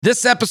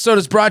This episode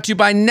is brought to you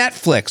by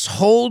Netflix.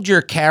 Hold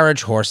your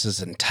carriage horses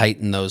and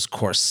tighten those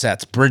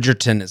corsets.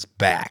 Bridgerton is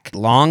back.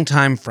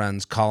 Longtime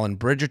friends Colin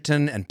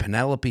Bridgerton and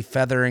Penelope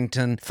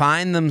Featherington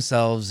find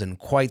themselves in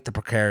quite the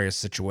precarious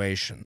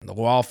situation. The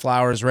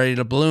wallflower is ready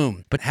to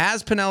bloom. But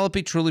has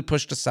Penelope truly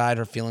pushed aside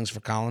her feelings for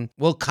Colin?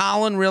 Will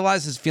Colin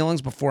realize his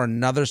feelings before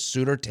another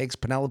suitor takes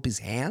Penelope's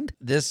hand?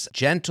 This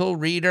gentle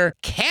reader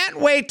can't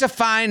wait to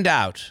find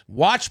out.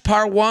 Watch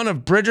part 1 of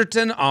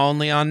Bridgerton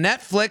only on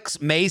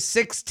Netflix May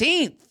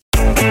 16th.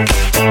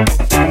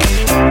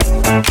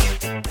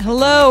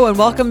 Hello and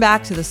welcome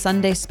back to the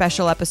Sunday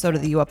special episode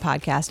of the U Up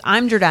Podcast.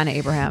 I'm Jordana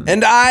Abraham.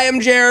 And I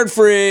am Jared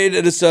Freed.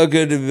 It is so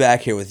good to be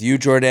back here with you,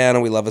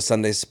 Jordana. We love a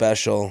Sunday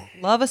special.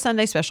 Love a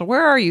Sunday special.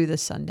 Where are you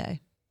this Sunday?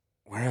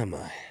 Where am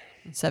I?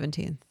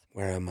 17th.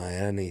 Where am I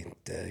any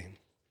day?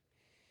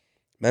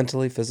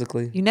 Mentally,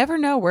 physically? You never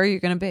know where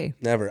you're going to be.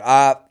 Never.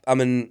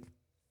 I'm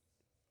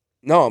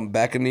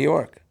back in New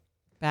York.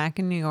 Back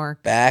in New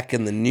York. Back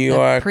in the New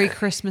York.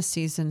 Pre-Christmas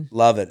season.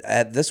 Love it.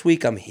 This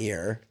week I'm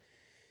here,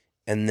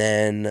 and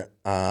then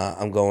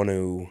I'm going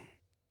to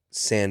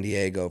San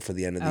Diego for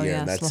the end of the year,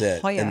 and that's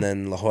it. And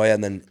then La Jolla,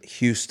 and then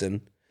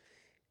Houston,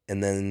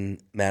 and then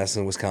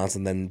Madison,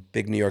 Wisconsin, then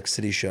big New York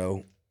City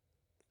show.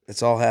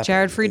 It's all happening.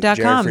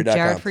 JaredFreed.com.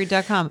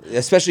 JaredFreed.com.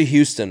 Especially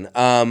Houston.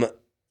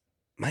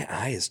 My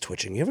eye is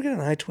twitching. You ever get an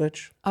eye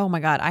twitch? Oh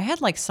my God. I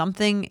had like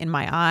something in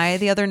my eye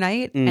the other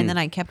night and then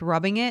I kept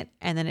rubbing it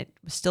and then it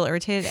was still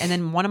irritated. And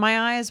then one of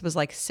my eyes was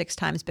like 6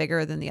 times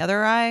bigger than the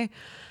other eye.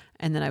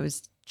 And then I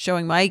was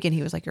showing Mike and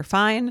he was like, "You're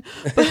fine."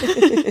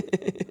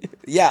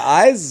 Yeah,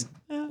 eyes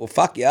will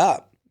fuck you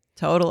up.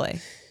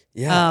 Totally.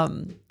 Yeah.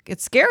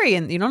 It's scary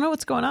and you don't know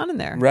what's going on in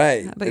there.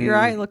 Right. But and your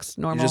eye looks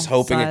normal. You're just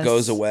hoping size. It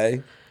goes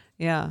away.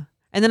 Yeah.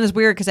 And then it's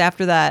weird because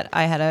after that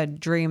I had a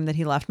dream that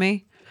he left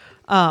me.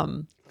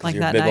 Like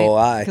your that big night, old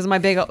eye. because my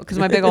big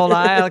old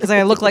eye, because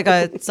I look like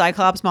a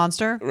Cyclops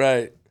monster.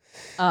 Right.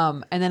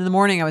 And then in the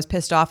morning, I was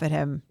pissed off at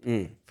him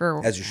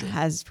for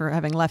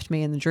having left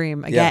me in the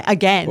dream again.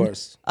 Of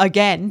course.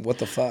 Again. What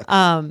the fuck?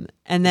 And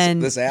then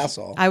this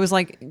asshole. I was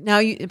like, now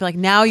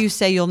you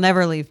say you'll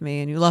never leave me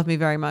and you love me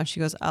very much. He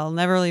goes, "I'll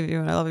never leave you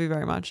and I love you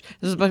very much."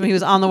 This was when he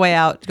was on the way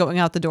out, going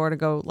out the door to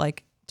go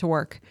to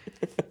work.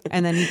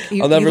 And then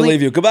I'll never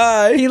leave you.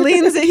 Goodbye. He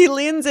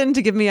leans in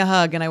to give me a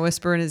hug, and I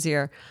whisper in his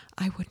ear,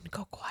 "I wouldn't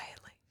go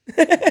quietly."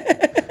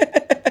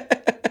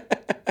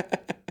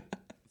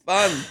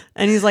 Fun.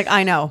 And he's like,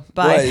 "I know.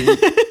 Bye." Right.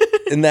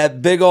 In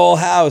that big old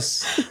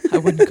house. I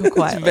wouldn't go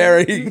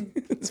quietly.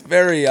 It's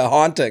very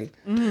haunting.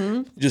 Mm-hmm.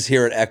 You just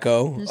hear it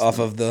echo off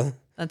of the.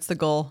 That's the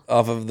goal.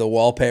 Off of the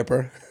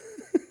wallpaper.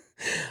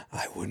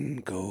 I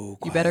wouldn't go quietly.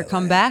 You better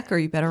come back or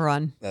you better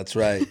run. That's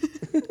right.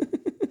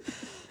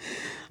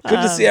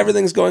 Good to see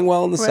everything's going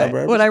well in the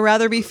suburbs. Would I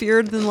rather be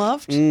feared than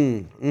loved?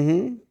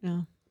 Mm-hmm.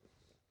 Yeah.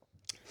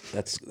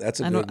 That's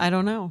a good. I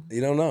don't know. You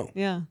don't know.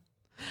 Yeah.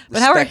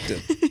 But how are you?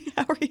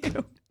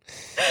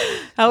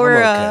 How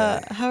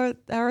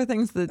are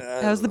things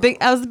how's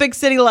the big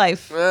city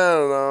life? I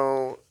don't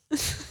know.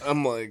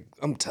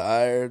 I'm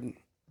tired.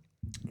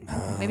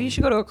 Maybe you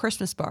should go to a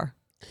Christmas bar.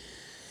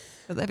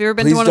 Have you ever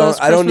been to one of those Christmas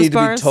bars? I don't need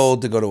bars? to be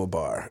told to go to a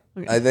bar.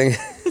 Okay. I think.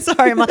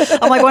 Sorry, I'm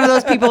like one of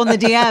those people in the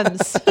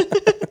DMs.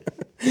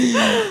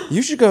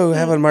 You should go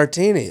have a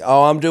martini.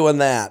 Oh, I'm doing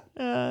that.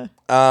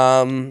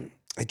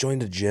 I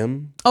joined a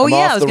gym. Oh, I'm yeah,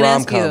 off I was the going to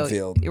ask rom-com you.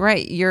 field.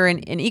 Right, you're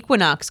an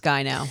Equinox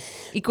guy now.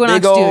 Equinox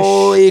Big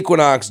old douche.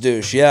 Equinox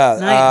douche, yeah.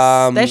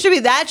 Nice.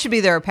 That should be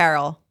their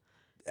apparel.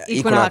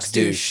 Equinox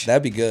douche.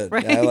 That'd be good.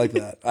 Right? Yeah, I like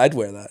that. I'd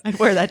wear that. I'd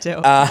wear that too.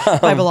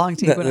 If I belong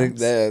to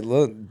Equinox.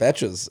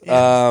 Betches.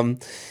 Yeah.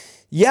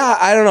 Yeah,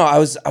 I don't know. I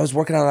was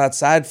working out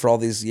outside for all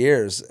these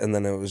years, and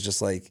then it was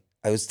just like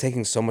I was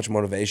taking so much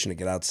motivation to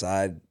get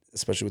outside,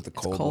 especially with the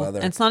cold weather.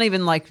 And it's not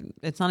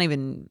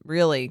even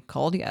really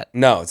cold yet.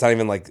 No, it's not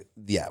even like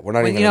we're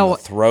not even in the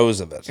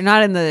throes of it. You're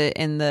not in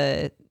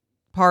the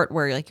part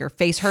where like your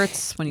face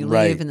hurts when you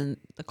leave, and then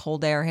the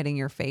cold air hitting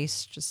your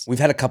face. Just we've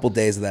had a couple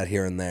days of that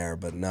here and there,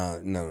 but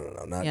no,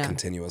 not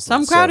continuously. So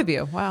I'm proud of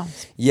you. Wow.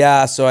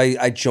 Yeah, so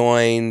I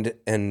joined,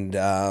 and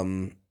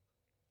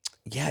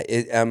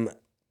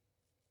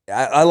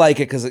I like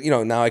it because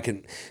now I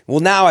can. Well,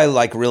 now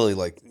I really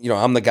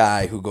I'm the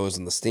guy who goes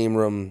in the steam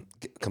room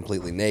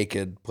completely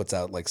naked, puts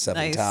out like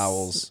 7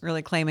 towels,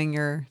 really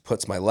claiming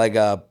puts my leg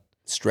up,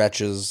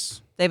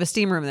 stretches. They have a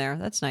steam room there.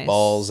 That's nice.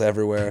 Balls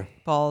everywhere.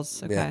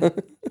 Balls. Okay. Yeah.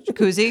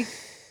 Jacuzzi.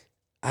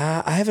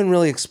 I haven't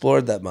really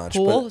explored that much.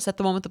 Pool? Is that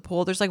the one with the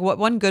pool? There's like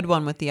one good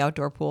one with the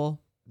outdoor pool.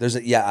 There's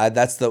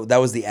that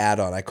was the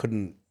add-on. I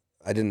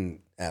didn't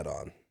add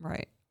on.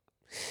 Right.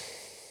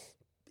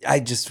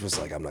 I just was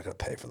like, I'm not going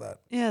to pay for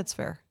that. Yeah, that's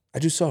fair. I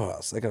do Soho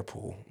House. They got a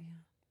pool. Yeah,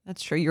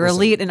 that's true. You're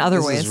elite in other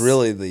ways. This is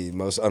really the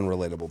most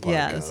unrelatable podcast.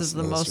 Yeah, this is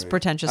the most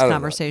pretentious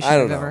conversation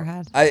we've ever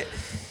had.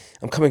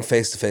 I'm coming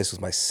face to face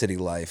with my city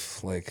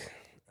life. Like,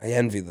 I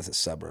envy the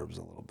suburbs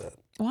a little bit.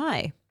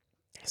 Why?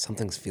 Some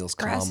things feels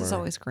calmer. Grass is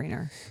always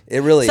greener.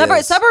 It really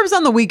is. Suburbs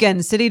on the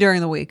weekend, city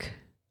during the week.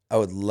 I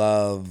would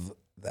love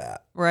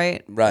that.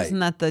 Right? Right. Isn't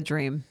that the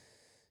dream?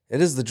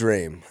 It is the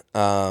dream.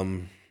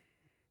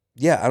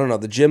 Yeah, I don't know.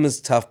 The gym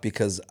is tough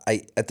because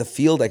at the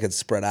field I could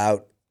spread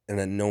out and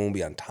then no one would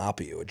be on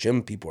top of you. At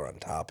gym, people are on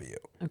top of you.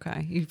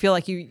 Okay. You feel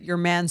like your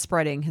man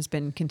spreading has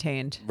been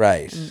contained.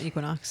 Right. In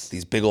Equinox.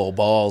 These big old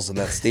balls in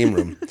that steam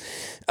room.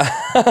 I'm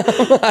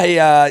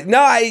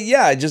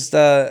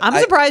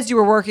surprised you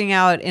were working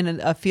out in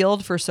a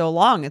field for so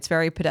long. It's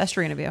very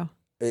pedestrian of you.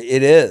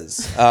 It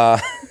is.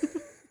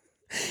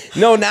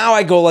 No, now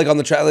I go like on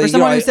the track. For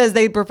someone who says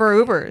they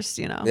prefer Ubers,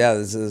 Yeah,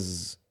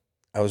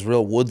 I was a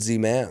real woodsy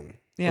man.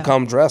 Yeah. Look how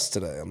I'm dressed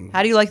today.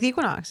 How do you like the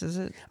Equinox? Is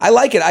it? I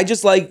like it. I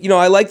just like,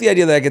 I like the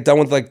idea that I get done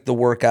with like the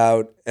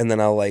workout and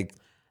then I'll like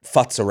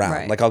futz around.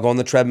 Right. Like I'll go on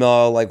the treadmill,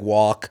 I'll like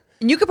walk.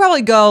 And you could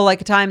probably go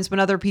like at times when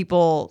other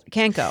people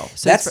can't go.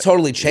 So that's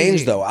totally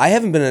changed though. I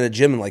haven't been in a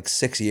gym in like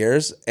 6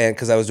 years, and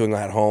because I was doing it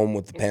at home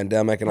with the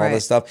pandemic and all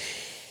this stuff.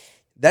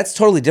 That's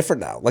totally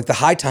different now. Like the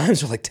high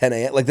times are like 10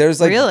 a.m. Like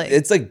there's like, really?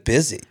 It's like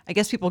busy. I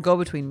guess people go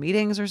between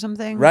meetings or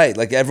something. Right.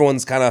 Like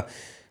everyone's kind of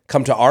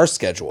come to our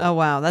schedule. Oh,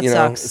 wow. That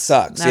sucks. It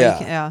sucks. Now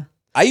Yeah.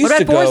 I used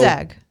to go. What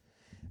about Forzag?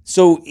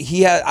 So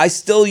I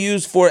still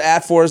use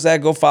at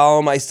Forzag. Go follow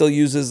him. I still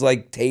use his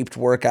like taped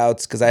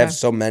workouts because I have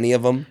so many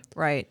of them.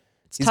 Right.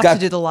 It's tough to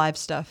do the live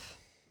stuff.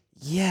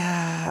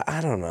 Yeah,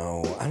 I don't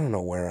know. I don't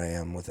know where I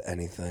am with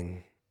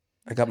anything.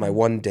 I got my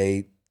one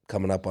date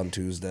coming up on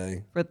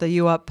Tuesday with the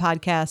You Up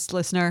podcast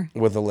listener.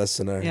 With a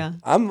listener. Yeah,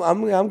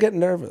 I'm getting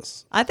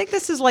nervous. I think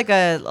this is like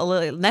a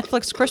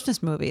Netflix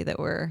Christmas movie that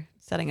we're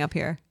setting up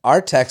here.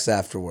 Our texts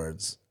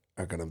afterwards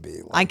are gonna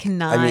be like, I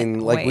cannot. I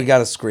mean, like wait. we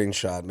got a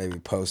screenshot, maybe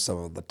post some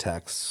of the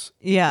texts.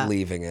 Yeah,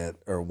 leaving it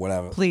or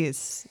whatever.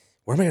 Please.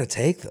 Where am I gonna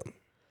take them?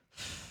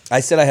 I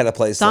said I had a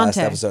place last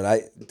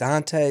episode.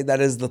 Dante, that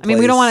is the place. I mean,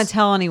 we don't want to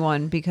tell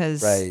anyone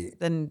because right.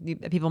 then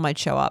people might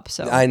show up.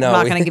 So I know. I'm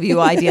not going to give you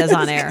ideas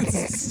on air.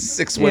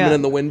 6 women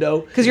in the window.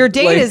 Because your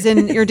date is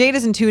in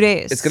 2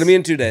 days. It's going to be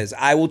in 2 days.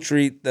 I will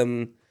treat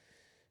them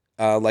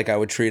like I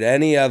would treat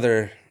any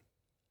other,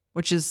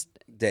 which is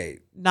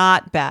date.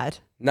 Not bad.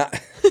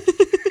 Not.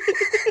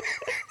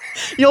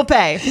 You'll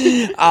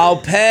pay. I'll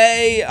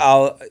pay.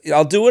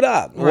 I'll do it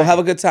up. We'll have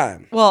a good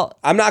time. Well,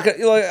 I'm not gonna.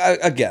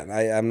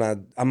 I'm not.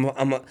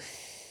 I'm.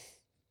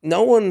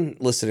 No one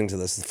listening to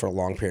this for a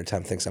long period of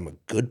time thinks I'm a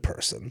good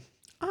person.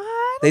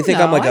 They think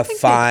I'm like a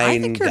fine I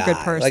think you're guy. a good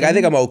person. Like I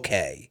think I'm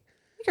okay.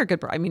 I think you're a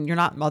good. I mean, you're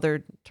not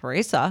Mother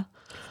Teresa.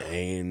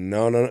 Hey,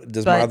 no.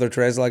 Does Mother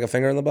Teresa like a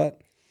finger in the butt?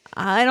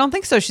 I don't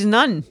think so. She's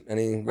none.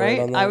 Any word right?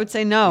 on that? I would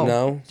say no.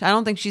 No. I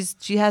don't think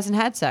she hasn't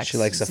had sex. She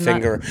likes a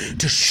finger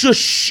to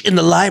shush in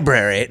the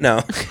library.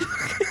 No.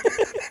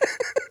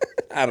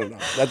 I don't know.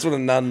 That's what a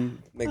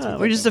nun makes me.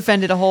 We just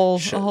offended a whole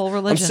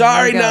religion. I'm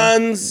sorry,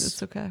 nuns.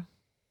 It's okay.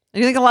 Do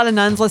you think a lot of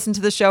nuns listen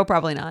to the show?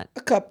 Probably not.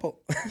 A couple.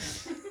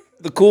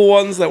 The cool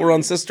ones that were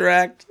on Sister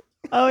Act.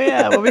 Oh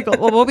yeah,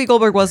 Whoopi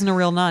Goldberg wasn't a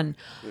real nun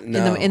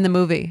No. in the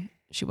movie.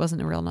 She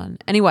wasn't a real nun.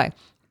 Anyway.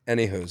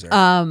 Any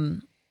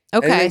hooser.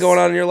 Okay. Anything going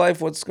on in your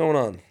life? What's going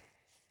on?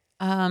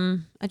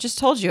 I just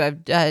told you,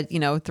 I've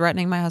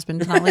threatening my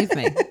husband to not leave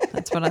me.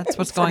 That's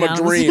what's going on.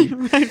 From a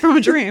dream. Right, from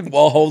a dream.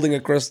 While holding a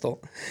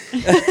crystal.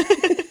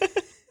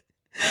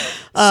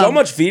 So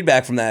much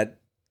feedback from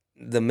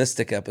the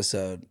Mystic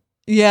episode.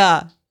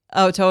 Yeah.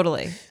 Oh,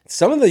 totally.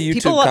 Some of the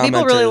YouTube commenters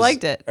people really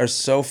liked it. Are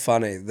so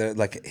funny. They're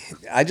like,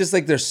 I just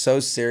think they're so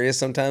serious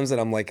sometimes that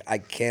I'm like, I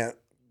can't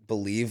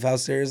believe how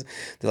serious.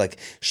 They're like,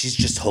 she's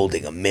just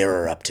holding a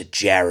mirror up to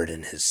Jared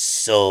and his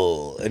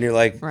soul. And you're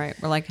like, right.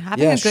 We're like,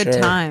 having a good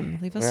time.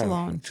 Leave us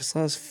alone. Just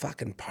let us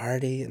fucking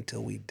party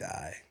until we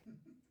die.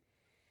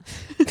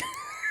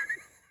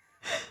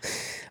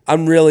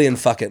 I'm really in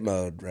fuck it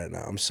mode right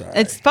now. I'm sorry.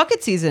 It's fuck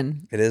it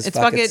season. It is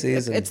fuck it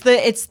season. It's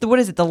the what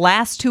is it? The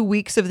last 2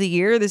 weeks of the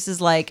year. This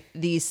is like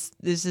this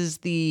is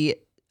the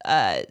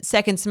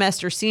second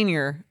semester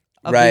senior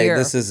of the year. Right.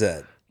 This is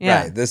it.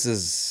 Yeah. Right. This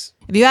is.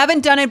 If you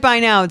haven't done it by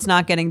now, it's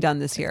not getting done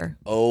this year.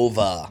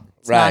 Over.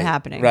 It's not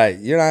happening. Right.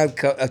 You're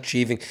not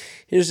achieving.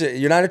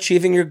 You're not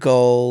achieving your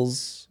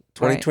goals.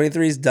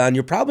 2023 is done.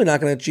 You're probably not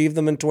going to achieve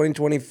them in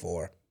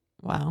 2024.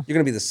 Wow. You're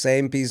going to be the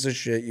same piece of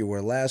shit you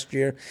were last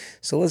year.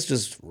 So let's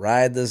just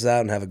ride this out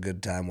and have a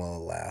good time while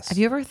it lasts. Have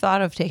you ever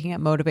thought of taking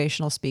up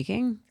motivational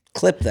speaking?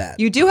 Clip that.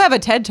 You do have a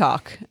TED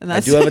Talk. And I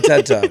do have a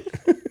TED Talk.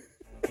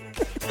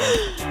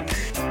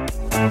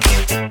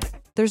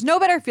 There's no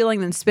better feeling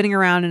than spinning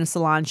around in a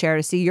salon chair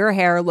to see your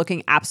hair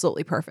looking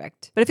absolutely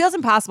perfect. But it feels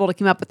impossible to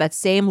keep up with that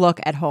same look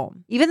at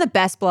home. Even the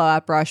best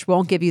blowout brush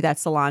won't give you that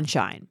salon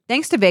shine.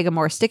 Thanks to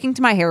Vegamore, sticking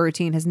to my hair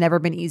routine has never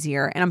been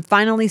easier, and I'm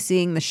finally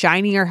seeing the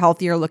shinier,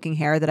 healthier looking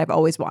hair that I've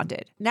always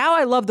wanted. Now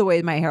I love the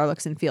way my hair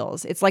looks and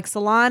feels. It's like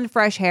salon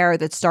fresh hair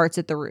that starts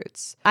at the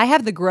roots. I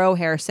have the Grow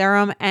Hair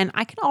Serum, and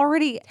I can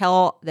already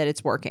tell that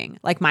it's working.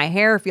 Like, my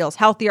hair feels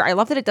healthier. I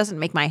love that it doesn't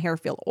make my hair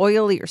feel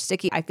oily or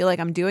sticky. I feel like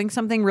I'm doing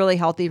something really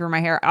healthy for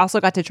my hair hair. I also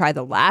got to try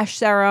the lash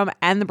serum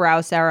and the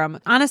brow serum.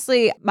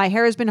 Honestly, my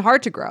hair has been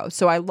hard to grow,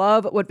 so I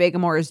love what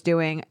Vegamore is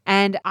doing,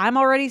 and I'm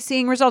already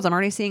seeing results. I'm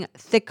already seeing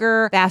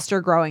thicker,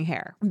 faster growing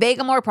hair.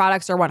 Vegamore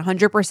products are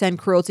 100%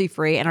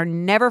 cruelty-free and are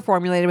never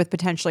formulated with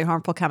potentially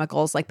harmful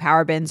chemicals like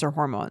parabens or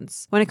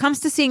hormones. When it comes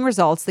to seeing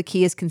results, the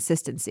key is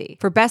consistency.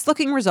 For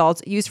best-looking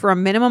results, use for a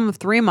minimum of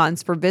 3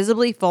 months for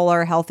visibly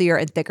fuller, healthier,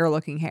 and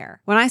thicker-looking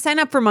hair. When I sign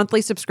up for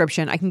monthly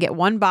subscription, I can get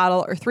 1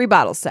 bottle or 3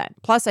 bottles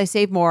sent. Plus, I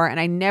save more, and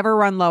I never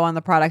run low on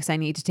the products I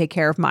need to take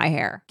care of my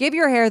hair. Give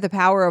your hair the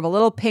power of a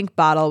little pink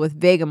bottle with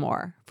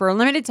Vegamore. For a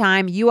limited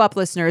time, You Up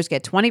listeners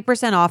get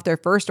 20% off their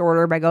first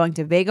order by going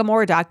to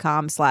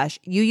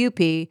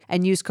vegamore.com/UUP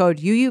and use code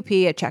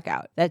UUP at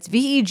checkout. That's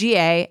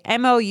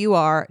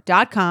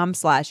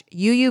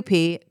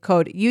vegamore.com/UUP,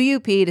 code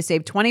UUP to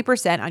save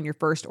 20% on your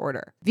first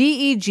order.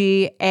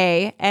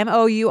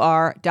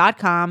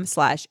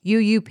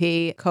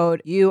 vegamore.com/UUP,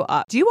 code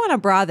UUP. Do you want a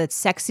bra that's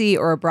sexy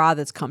or a bra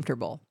that's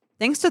comfortable?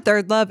 Thanks to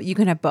Third Love, you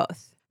can have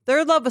both.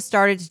 Third Love was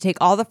started to take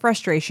all the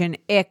frustration,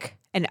 ick,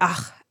 and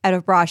ugh out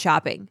of bra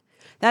shopping.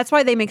 That's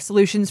why they make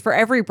solutions for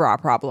every bra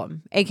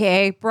problem,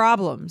 aka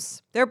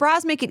problems. Their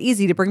bras make it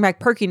easy to bring back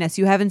perkiness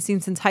you haven't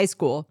seen since high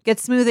school, get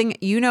smoothing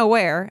you know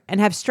where,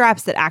 and have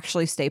straps that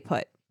actually stay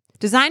put.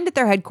 Designed at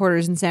their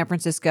headquarters in San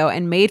Francisco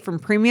and made from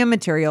premium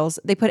materials,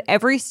 they put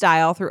every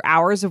style through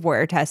hours of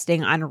wear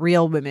testing on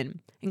real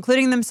women,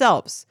 including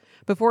themselves,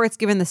 before it's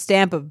given the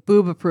stamp of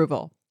boob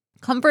approval.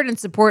 Comfort and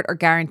support are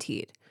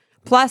guaranteed.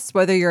 Plus,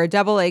 whether you're a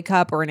AA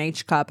cup or an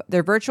H cup,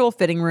 their virtual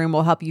fitting room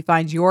will help you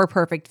find your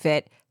perfect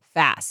fit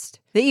fast.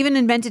 They even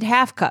invented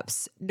half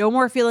cups. No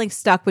more feeling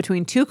stuck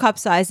between 2 cup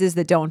sizes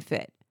that don't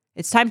fit.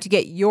 It's time to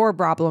get your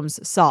problems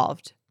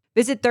solved.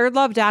 Visit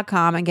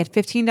thirdlove.com and get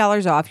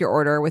 $15 off your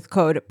order with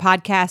code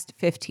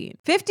podcast15.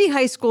 50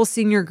 high school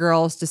senior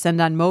girls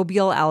descend on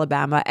Mobile,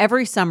 Alabama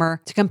every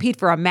summer to compete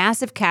for a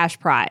massive cash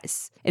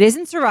prize. It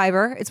isn't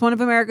Survivor. It's one of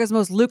America's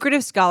most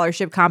lucrative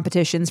scholarship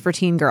competitions for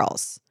teen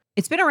girls.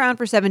 It's been around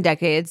for 7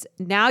 decades.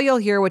 Now you'll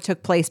hear what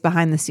took place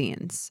behind the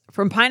scenes.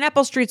 From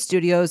Pineapple Street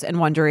Studios and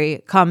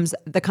Wondery comes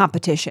The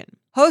Competition.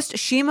 Host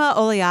Shima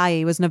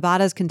Oliai was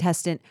Nevada's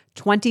contestant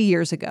 20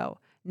 years ago.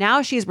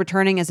 Now she's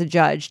returning as a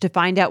judge to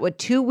find out what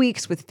 2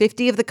 weeks with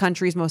 50 of the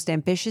country's most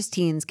ambitious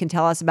teens can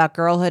tell us about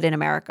girlhood in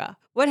America.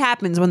 What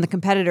happens when the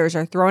competitors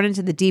are thrown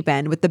into the deep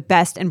end with the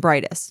best and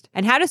brightest?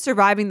 And how does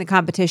surviving the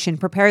competition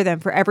prepare them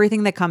for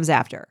everything that comes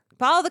after?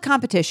 Follow The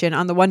Competition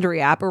on the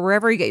Wondery app or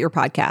wherever you get your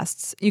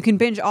podcasts. You can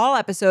binge all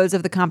episodes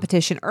of The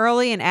Competition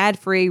early and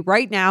ad-free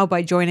right now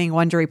by joining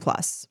Wondery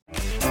Plus. All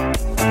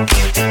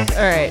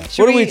right.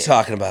 What are we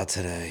talking about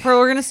today?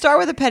 We're going to start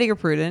with a petty or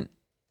prudent.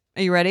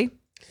 Are you ready?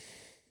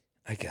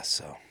 I guess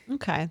so.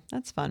 Okay,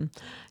 that's fun.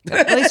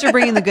 At least you're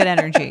bringing the good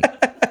energy.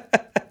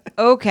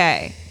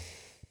 Okay.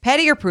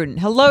 Petty or prudent?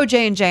 Hello,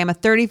 J&J. I'm a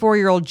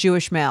 34-year-old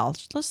Jewish male,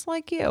 just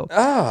like you.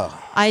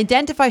 Oh. I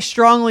identify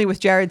strongly with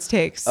Jared's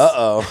takes.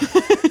 Uh-oh.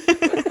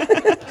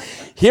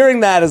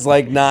 Hearing that is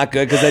like not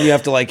good because then you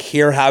have to like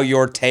hear how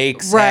your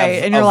takes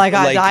right, and you're like,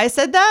 I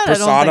said that.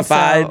 Personified,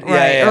 I don't think so.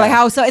 Right, yeah. Or like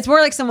how so? It's more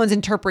like someone's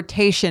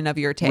interpretation of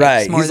your takes.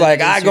 Right, more he's than like,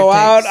 it is I your go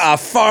out, takes. I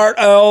fart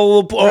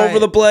all over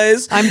the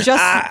place. I'm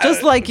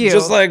just like you,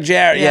 just like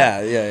Jared.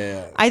 Yeah.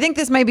 Yeah. I think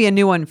this may be a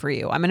new one for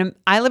you.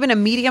 I live in a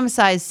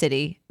medium-sized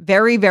city.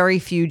 Very, very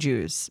few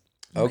Jews.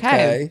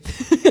 Okay.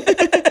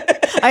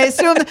 I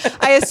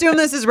assume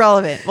this is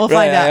relevant. We'll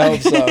find out. I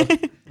hope so.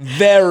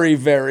 Very,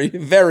 very,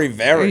 very,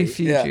 very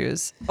few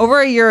Jews.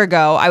 Over a year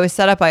ago, I was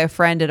set up by a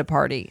friend at a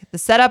party. The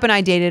setup and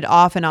I dated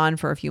off and on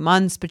for a few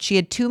months, but she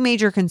had 2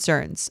 major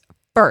concerns.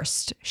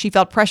 First, she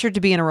felt pressured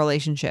to be in a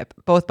relationship,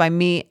 both by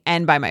me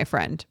and by my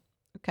friend.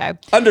 Okay.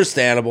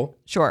 Understandable.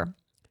 Sure.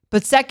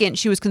 But second,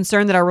 she was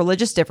concerned that our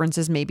religious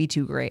differences may be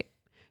too great.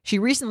 She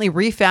recently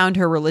refound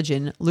her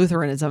religion,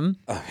 Lutheranism.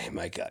 Oh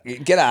my God.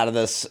 Get out of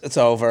this. It's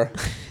over.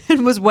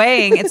 And was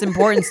weighing its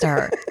importance to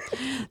her.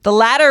 The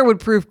latter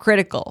would prove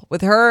critical,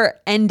 with her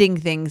ending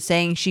things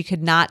saying she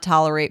could not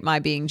tolerate my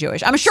being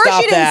Jewish. I'm sure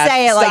she didn't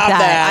say it like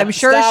that. I'm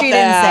sure she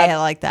didn't say it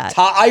like that.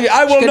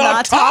 I will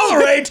not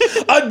tolerate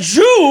a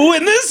Jew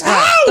in this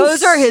house.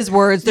 Those are his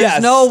words.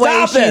 There's no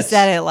way she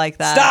said it like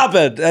that. Stop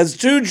it. As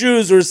 2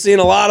 Jews who are seeing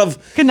a lot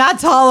of could not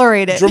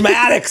tolerate it.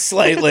 Dramatics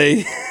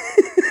lately.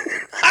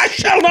 I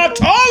shall not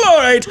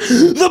tolerate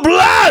the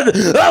blood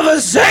of a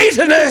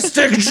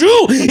Satanistic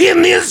Jew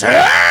in this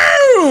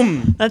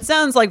home. That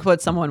sounds like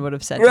what someone would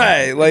have said.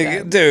 Right.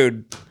 Like,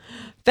 dude.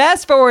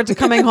 Fast forward to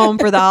coming home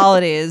for the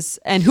holidays,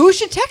 and who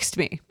should text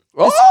me?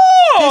 This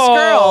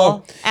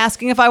girl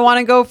asking if I want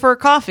to go for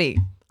coffee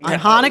on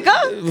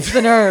Hanukkah?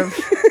 The nerve.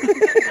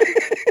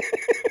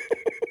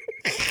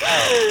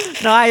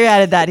 No, I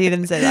added that. He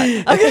didn't say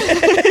that. Okay.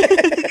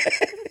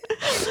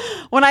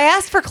 When I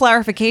asked for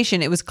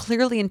clarification, it was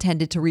clearly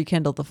intended to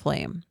rekindle the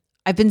flame.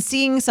 I've been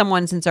seeing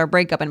someone since our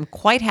breakup and I'm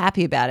quite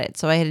happy about it,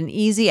 so I had an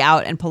easy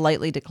out and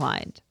politely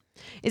declined.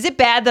 Is it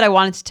bad that I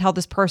wanted to tell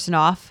this person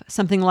off?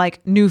 Something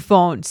like, new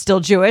phone,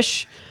 still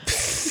Jewish?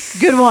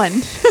 Good one.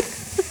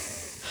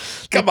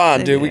 Come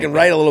on, dude. We can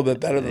write a little bit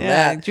better than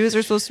Yeah, that. Jews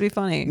are supposed to be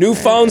funny. New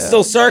phone,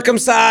 still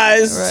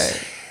circumcised.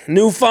 Right.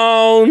 New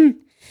phone.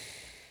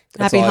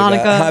 That's Happy all I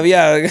got. Hanukkah.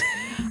 Yeah.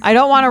 I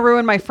don't want to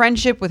ruin my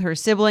friendship with her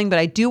sibling, but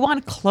I do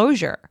want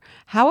closure.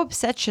 How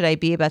upset should I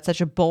be about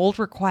such a bold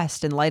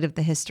request in light of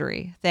the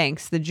history?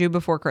 Thanks, the Jew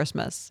before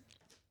Christmas.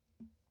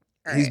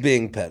 He's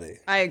being petty.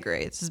 I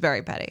agree. This is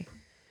very petty.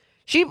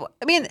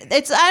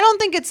 I don't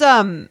think it's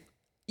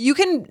you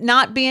can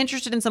not be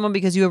interested in someone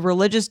because you have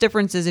religious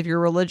differences if your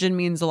religion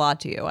means a lot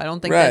to you. I don't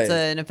think that's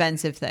an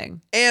offensive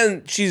thing.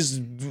 And she's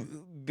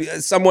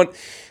somewhat,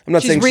 I'm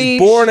not saying she's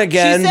born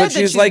again, but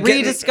she's like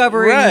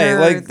rediscovering her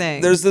like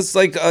thing. There's this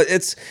like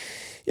it's,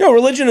 you know,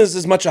 religion is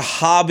as much a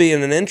hobby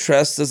and an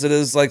interest as it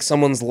is like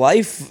someone's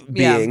life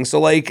being. Yeah. So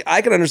like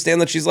I can understand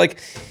that she's like,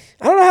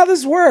 I don't know how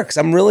this works.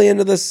 I'm really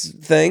into this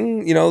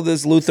thing, you know,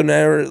 this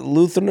Lutheranism.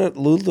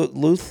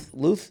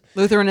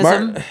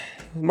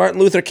 Martin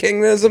Luther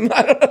Kingism.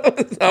 I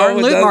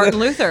don't know. Martin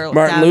Luther.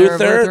 Martin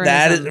Luther.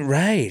 That is Lutheranism.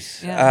 right.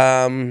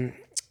 Yeah.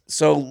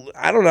 So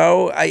I don't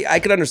know. I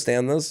could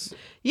understand this.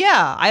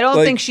 Yeah, I don't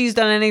Like- think she's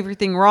done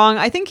anything wrong.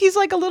 I think he's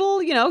like a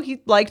little, you know, he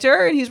liked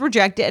her and he's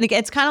rejected. And again,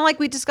 it's kind of like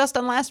we discussed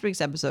on last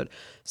week's episode.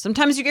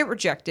 Sometimes you get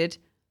rejected.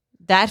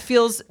 That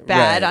feels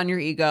bad Right. on your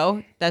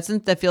ego.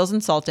 That feels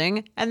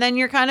insulting. And then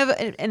your kind of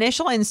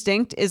initial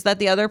instinct is that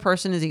the other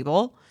person is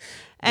evil.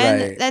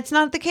 And Right. that's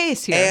not the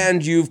case here.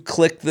 And you've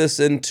clicked this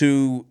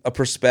into a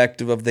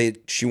perspective of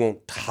she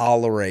won't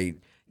tolerate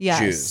Yes.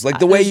 Jews. Like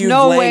the way There's you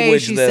no way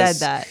language she this.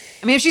 said that.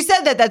 I mean, if she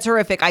said that, that's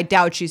horrific. I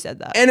doubt she said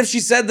that. And if she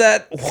said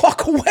that,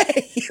 walk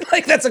away.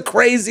 Like that's a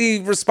crazy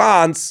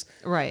response.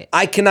 Right.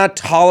 I cannot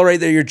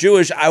tolerate that you're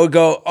Jewish. I would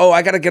go, oh,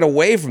 I got to get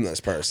away from this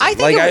person. I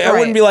think like I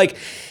wouldn't right. be like,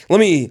 let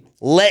me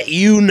let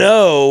you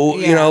know,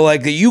 you Yeah. know,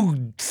 like that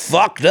you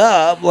fucked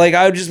up. Like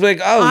I would just be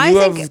like, oh, I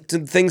you think-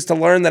 have things to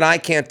learn that I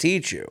can't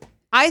teach you.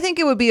 I think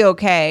it would be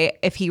okay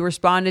if he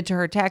responded to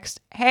her text,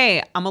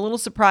 "Hey, I'm a little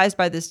surprised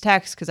by this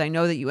text because I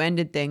know that you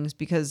ended things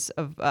because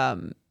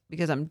I'm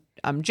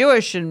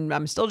Jewish and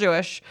I'm still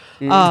Jewish.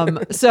 I'm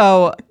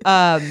Still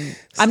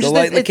just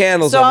lighting the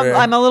candles So over here.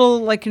 I'm a little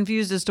like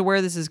confused as to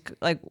where this is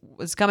like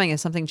what's coming.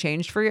 Has something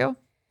changed for you?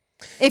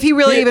 If he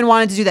really even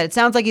wanted to do that, it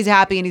sounds like he's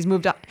happy and he's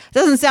moved on. It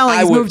doesn't sound like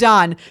I he's would- moved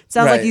on. It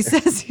sounds like Right. he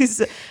says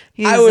he's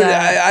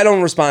I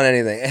don't respond to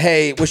anything.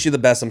 Hey, wish you the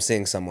best. I'm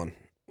seeing someone.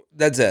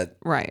 That's it.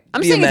 right.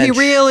 I'm Be a saying if he mensch,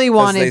 really as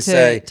wanted they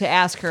say. to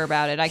ask her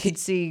about it, I could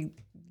see.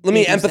 Let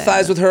me you saying empathize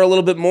that. with her a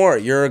little bit more.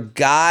 You're a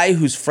guy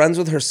who's friends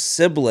with her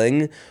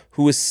sibling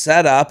who was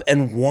set up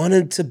and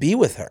wanted to be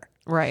with her.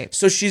 Right.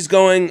 So she's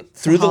going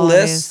through the holidays.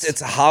 list. It's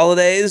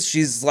holidays.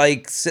 She's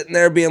like sitting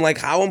there being like,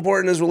 how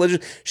important is religion?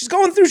 She's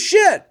going through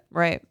shit.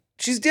 Right.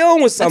 She's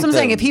dealing with That's something. what I'm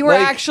saying. If he were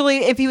Like,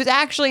 if he was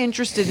actually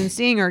interested in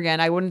seeing her again,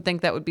 I wouldn't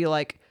think that would be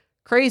like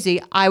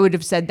crazy. I would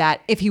have said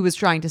that if he was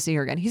trying to see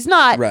her again. He's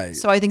not. Right.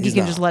 So I think He's he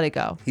can not. just let it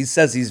go. he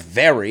says he's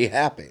very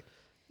happy.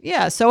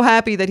 Yeah. So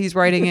happy that he's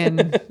writing in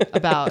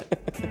about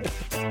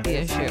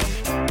the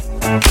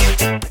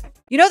issue.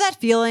 You know that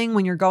feeling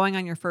when you're going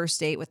on your first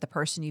date with the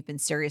person you've been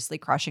seriously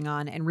crushing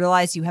on and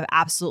realize you have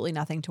absolutely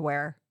nothing to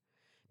wear?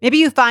 Maybe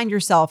you find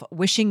yourself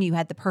wishing you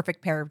had the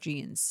perfect pair of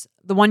jeans,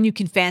 the one you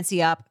can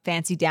fancy up,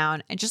 fancy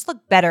down, and just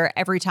look better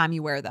every time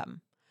you wear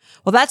them.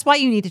 Well, that's why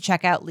you need to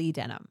check out Lee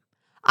Denim.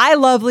 I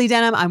love Lee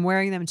Denim. I'm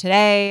wearing them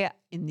today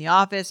in the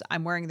office.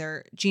 I'm wearing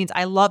their jeans.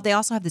 They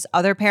also have this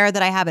other pair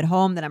that I have at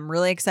home that I'm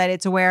really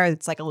excited to wear.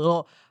 It's like a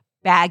little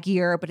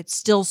baggier, but it's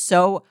still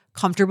so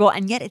comfortable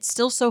and yet it's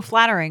still so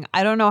flattering.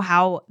 I don't know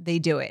how they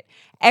do it.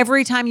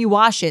 Every time you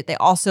wash it, they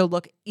also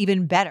look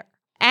even better.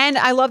 And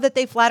I love that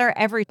they flatter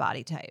every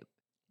body type.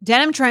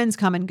 Denim trends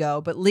come and go,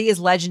 but Lee is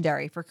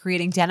legendary for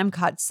creating denim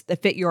cuts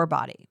that fit your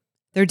body.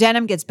 Their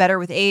denim gets better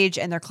with age,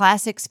 and their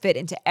classics fit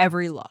into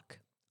every look.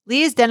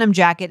 Lee's denim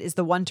jacket is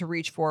the one to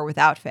reach for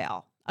without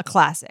fail, a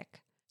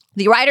classic.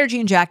 The Rider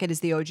jean jacket is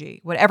the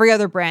OG, what every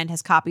other brand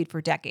has copied for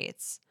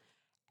decades.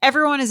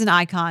 Everyone is an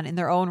icon in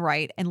their own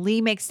right, and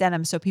Lee makes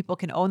denim so people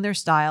can own their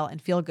style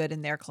and feel good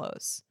in their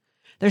clothes.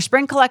 Their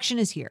spring collection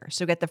is here,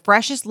 so get the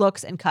freshest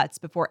looks and cuts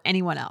before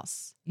anyone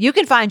else. You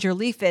can find your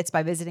Lee fits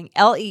by visiting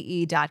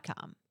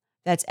lee.com.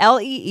 That's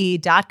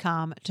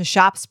lee.com to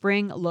shop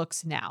spring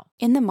looks now.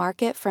 In the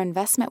market for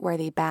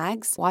investment-worthy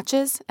bags,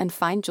 watches, and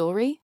fine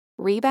jewelry,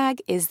 Rebag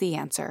is the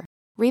answer.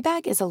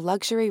 Rebag is a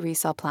luxury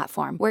resale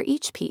platform where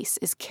each piece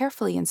is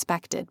carefully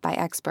inspected by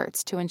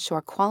experts to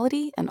ensure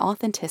quality and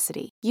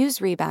authenticity. Use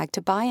Rebag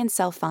to buy and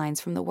sell finds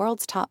from the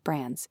world's top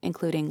brands,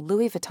 including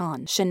Louis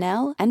Vuitton,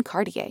 Chanel, and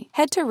Cartier.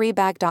 Head to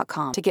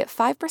Rebag.com to get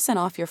 5%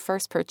 off your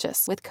first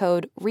purchase with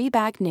code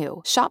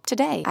REBAGNEW. Shop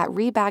today at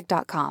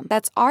Rebag.com.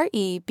 That's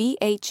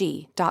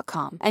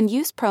REBAG.com. And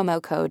use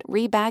promo code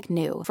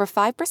REBAGNEW for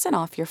 5%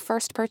 off your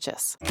first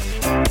purchase.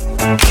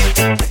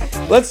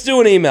 Let's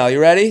do an email. You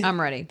ready? I'm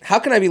ready. How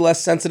can I be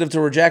less sensitive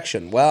to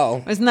rejection?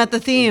 Well, Isn't that the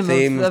theme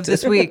Theme of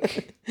this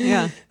week?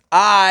 Yeah.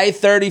 I,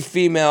 30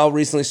 female,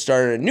 recently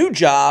started a new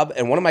job,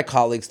 and one of my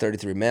colleagues,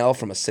 33 male,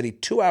 from a city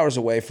 2 hours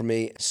away from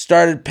me,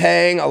 started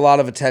paying a lot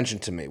of attention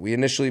to me. We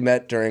initially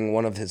met during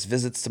one of his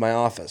visits to my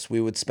office.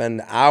 We would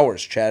spend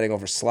hours chatting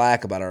over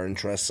Slack about our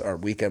interests, our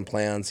weekend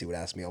plans. He would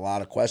ask me a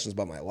lot of questions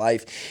about my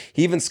life.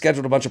 He even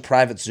scheduled a bunch of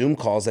private Zoom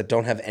calls that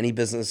don't have any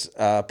business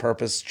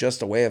purpose,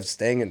 just a way of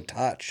staying in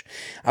touch.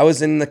 I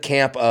was in the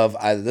camp of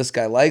either this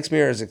guy likes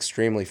me or is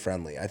extremely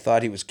friendly. I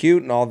thought he was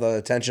cute, and all the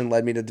attention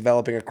led me to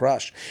developing a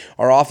crush.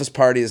 Our office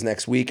party is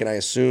next week, and I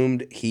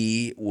assumed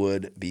he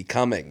would be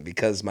coming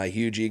because my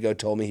huge ego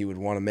told me he would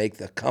want to make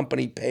the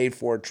company paid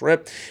for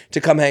trip to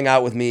come hang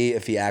out with me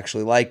if he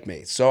actually liked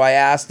me. So I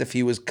asked if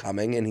he was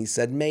coming, and he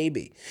said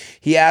maybe.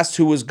 He asked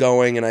who was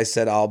going, and I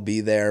said I'll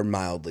be there,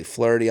 mildly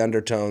flirty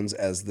undertones,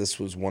 as this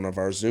was one of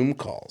our Zoom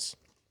calls.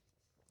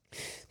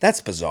 That's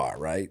bizarre,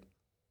 right?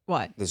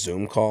 What? The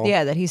Zoom call?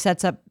 Yeah, that he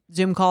sets up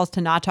Zoom calls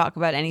to not talk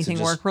about anything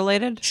just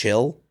work-related.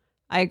 Chill?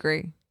 I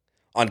agree.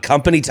 On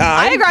company time?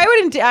 I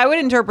agree. I would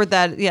interpret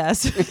that,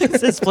 yes,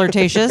 as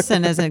flirtatious,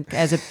 and as a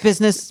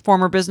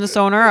former business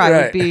owner, I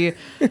would be,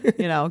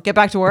 get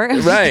back to work.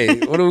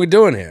 Right. What are we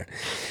doing here?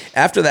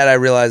 After that, I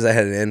realized I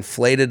had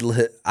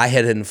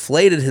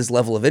inflated his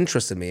level of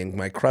interest in me, and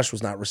my crush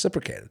was not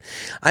reciprocated.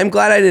 I'm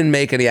glad I didn't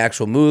make any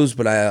actual moves,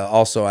 but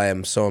I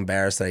am so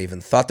embarrassed that I even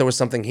thought there was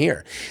something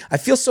here. I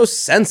feel so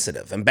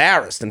sensitive,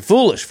 embarrassed, and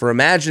foolish for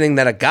imagining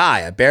that a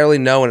guy I barely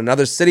know in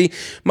another city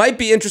might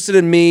be interested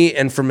in me,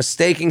 and for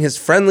mistaking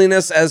his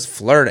friendliness as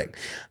flirting.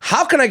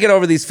 How can I get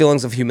over these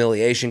feelings of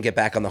humiliation, get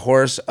back on the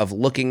horse of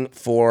looking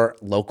for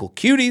local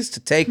cuties to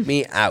take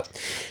me out?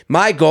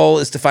 My goal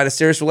is to find a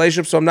serious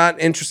relationship, so I'm not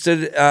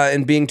interested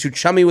in being too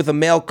chummy with a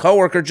male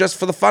coworker just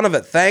for the fun of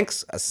it.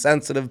 Thanks, a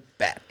sensitive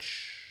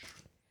bitch.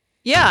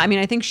 Yeah, I mean,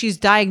 I think she's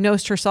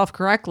diagnosed herself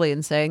correctly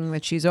in saying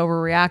that she's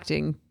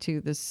overreacting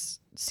to this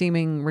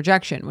seeming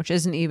rejection, which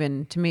isn't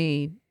even, to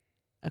me,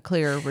 a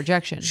clear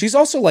rejection. She's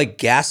also like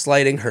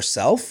gaslighting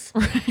herself.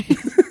 Right.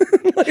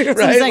 Right?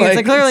 So I'm saying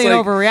it's clearly an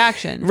like,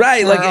 overreaction.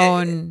 Right. Like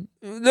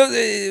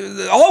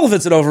all of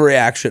it's an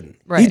overreaction.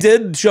 Right. He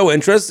did show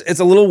interest. It's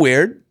a little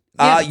weird.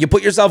 Yeah. You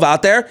put yourself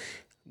out there.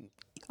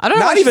 I don't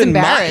know. Not She's even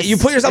embarrassed. you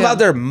put yourself out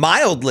there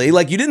mildly.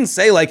 Like you didn't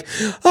say like,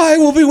 I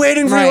will be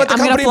waiting for you at the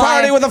company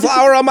party with a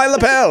flower on my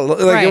lapel.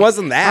 Like it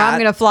wasn't that. Or I'm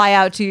going to fly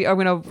out to you. I'm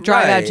going to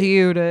drive out to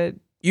you to.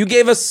 You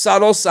gave a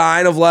subtle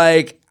sign of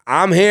like,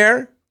 I'm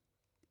here.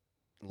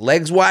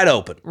 Legs wide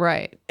open.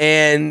 Right.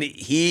 And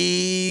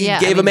he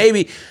gave a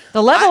maybe.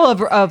 The level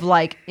of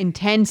like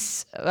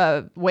intense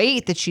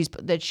weight that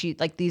she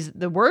like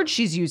the words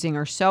she's using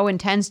are so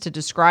intense to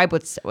describe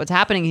what's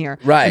happening here.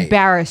 Right.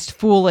 Embarrassed,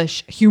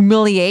 foolish,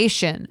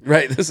 humiliation.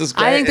 Right. This is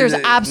great. I think there's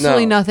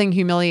absolutely nothing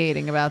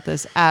humiliating about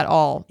this at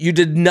all. You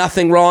did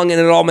nothing wrong and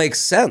it all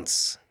makes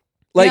sense.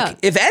 Like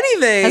if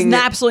anything, has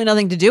absolutely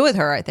nothing to do with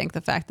her. I think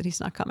the fact that he's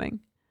not coming.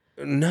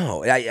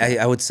 No,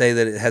 I would say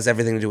that it has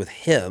everything to do with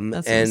him,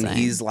 and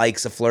he's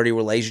likes a flirty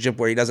relationship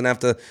where he doesn't have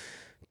to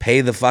pay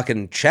the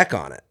fucking check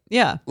on it.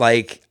 Yeah.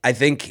 Like, I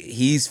think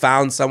he's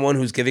found someone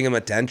who's giving him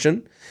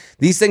attention.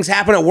 These things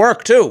happen at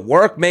work, too.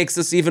 Work makes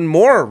this even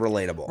more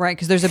relatable. Right,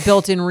 because there's a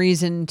built-in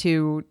reason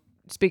to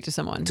speak to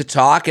someone. To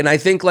talk, and I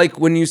think, like,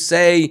 when you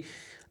say...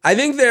 I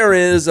think there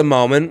is a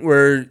moment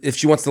where if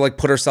she wants to, like,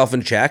 put herself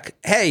in check,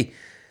 hey,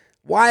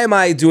 why am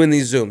I doing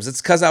these Zooms?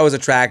 It's because I was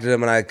attracted to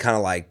him and I kind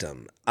of liked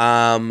him.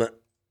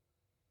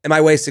 Am I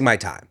wasting my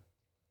time?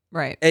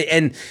 Right.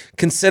 And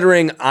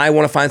considering I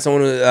want to find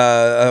someone who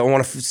I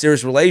want a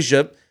serious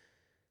relationship,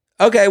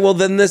 okay, well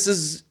then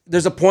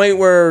there's a point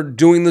where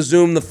doing the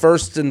Zoom the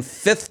first and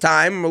fifth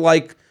time,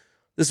 like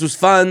this was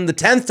fun. The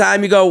 10th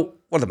time you go,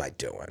 what am I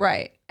doing?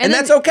 Right. And then,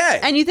 that's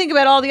okay. And you think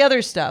about all the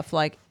other stuff,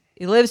 like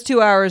he lives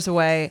 2 hours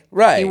away.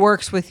 Right. He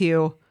works with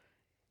you.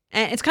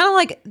 And it's kind of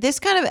like this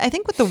kind of, I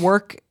think with the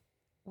work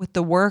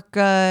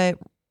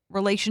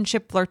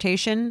relationship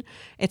flirtation,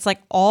 it's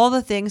like all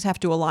the things have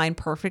to align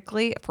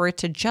perfectly for it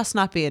to just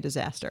not be a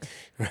disaster.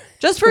 Right.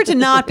 Just for it to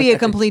not be a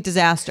complete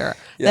disaster.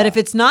 Yeah. That if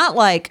it's not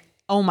like,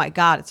 oh my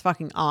God, it's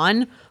fucking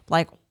on,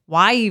 like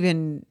why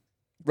even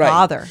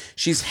bother?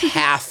 She's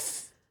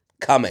half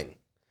coming.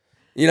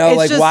 You know, it's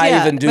like just, why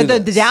even do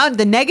but this?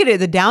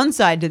 The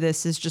downside to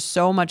this is just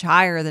so much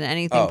higher than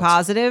anything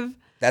positive.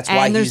 That's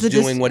why he's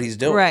doing what he's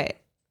doing. Right.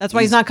 That's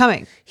why he's not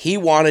coming. He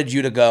wanted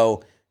you to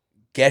go,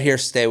 get here,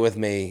 stay with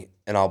me,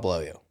 and I'll blow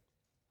you.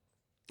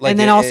 Like, and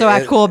then also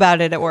act cool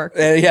about it at work.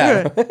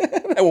 Yeah.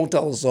 I won't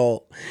tell a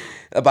soul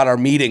about our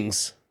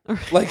meetings.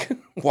 Like,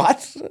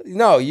 what?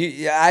 No,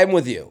 I'm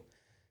with you.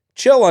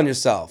 Chill on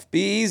yourself.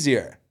 Be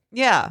easier.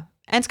 Yeah.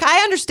 And I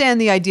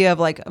understand the idea of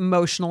like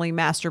emotionally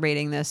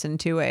masturbating this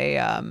into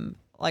a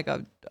like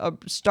a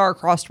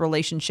star-crossed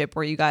relationship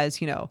where you guys,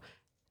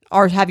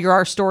 have your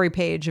our story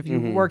page if you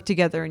work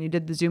together and you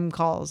did the Zoom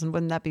calls, and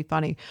wouldn't that be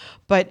funny?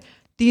 But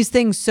these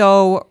things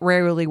so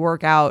rarely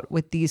work out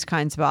with these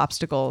kinds of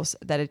obstacles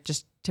that it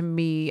just, to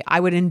me, I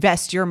would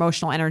invest your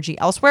emotional energy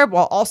elsewhere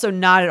while also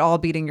not at all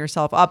beating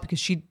yourself up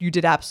because you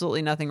did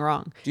absolutely nothing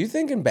wrong. Do you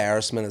think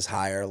embarrassment is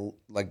higher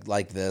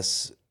like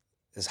this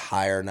is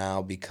higher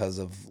now because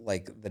of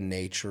like the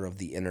nature of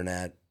the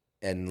internet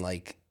and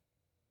like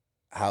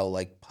how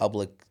like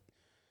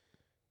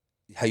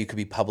how you could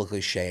be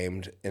publicly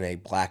shamed in a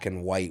black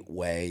and white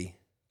way.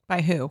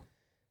 By who?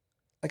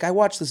 Like I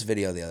watched this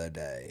video the other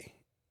day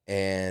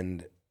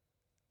and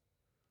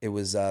it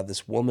was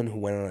this woman who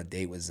went on a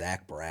date with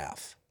Zach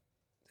Braff.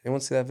 Did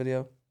anyone see that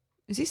video?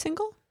 Is he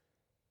single?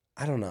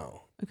 I don't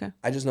know. Okay.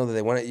 I just know that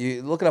they went.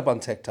 You look it up on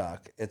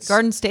TikTok. It's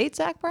Garden State,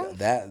 Zach Braff?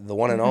 that the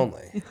one and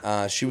only.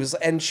 She was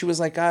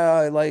like,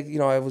 I like,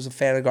 I was a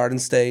fan of Garden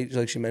State.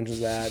 Like she mentions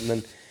that, and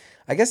then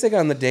I guess they got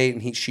on the date,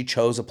 and she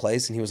chose a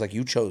place, and he was like,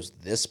 you chose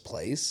this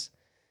place,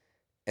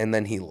 and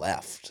then he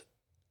left.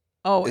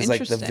 Oh, it's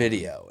interesting. like the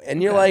video,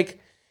 and you're like,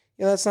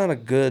 that's not a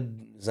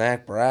good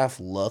Zach Braff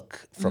look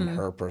from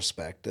her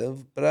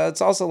perspective, but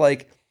it's also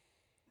like,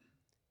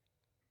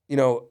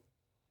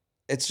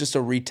 it's just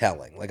a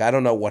retelling. Like, I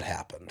don't know what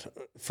happened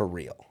for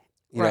real.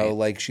 You know,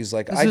 like she's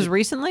like, this was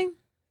recently?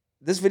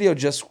 This video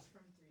just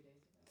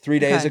 3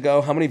 days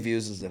ago. How many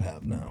views does it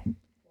have now?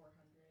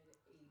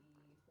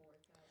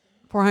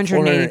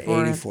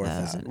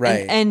 484,000.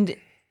 Right. And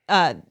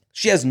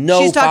she has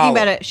no She's talking followers.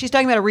 about it. She's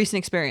talking about a recent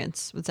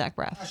experience with Zach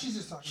Braff.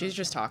 She's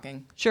just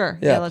talking. Sure.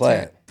 Yeah, let's play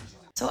hear it.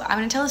 So I'm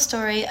going to tell a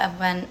story of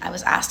when I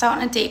was asked out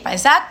on a date by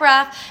Zach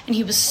Braff, and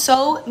he was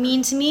so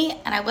mean to me,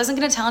 and I wasn't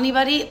going to tell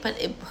anybody, but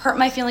it hurt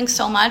my feelings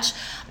so much,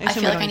 I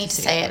feel like I need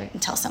to say it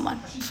and tell someone.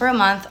 For a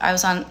month, I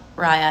was on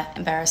Raya,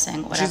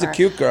 embarrassing, whatever. She's a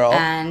cute girl.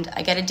 And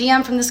I get a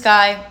DM from this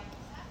guy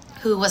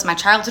who was my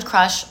childhood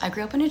crush. I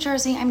grew up in New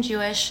Jersey. I'm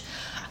Jewish.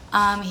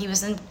 He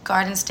was in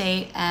Garden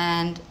State,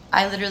 and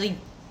I literally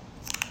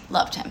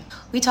loved him.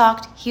 We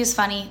talked. He was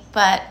funny,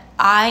 but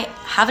I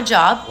have a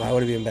job. Why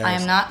would it be embarrassing?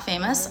 I am not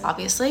famous,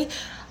 obviously.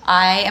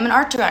 I am an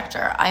art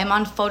director. I am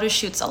on photo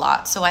shoots a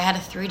lot. So I had a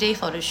 3-day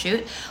photo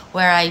shoot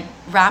where I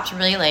wrapped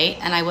really late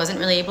and I wasn't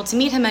really able to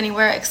meet him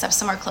anywhere except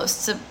somewhere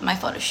close to my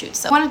photo shoot.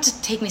 So he wanted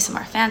to take me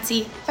somewhere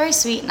fancy, very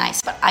sweet, nice,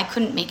 but I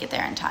couldn't make it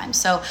there in time.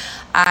 So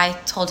I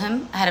told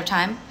him ahead of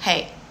time,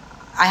 hey,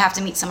 I have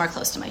to meet somewhere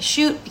close to my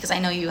shoot because I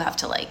know you have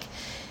to like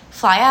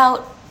fly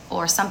out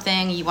or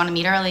something. You want to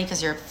meet early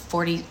because you're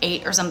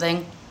 48 or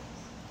something.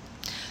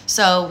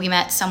 So we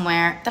met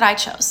somewhere that I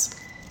chose.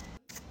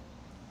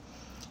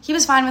 He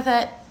was fine with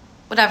it,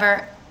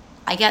 whatever.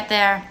 I get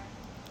there,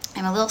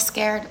 I'm a little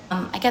scared.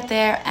 I get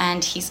there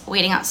and he's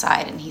waiting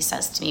outside and he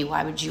says to me,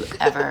 why would you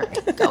ever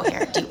go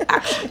here? Do you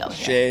actually go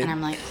here? Shade. And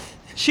I'm like,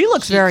 She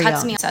looks he very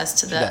cuts young. me, says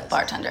to the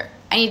bartender,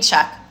 I need a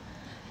check.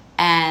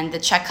 And the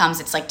check comes,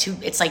 it's like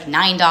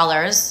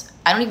 $9.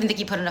 I don't even think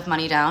he put enough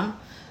money down.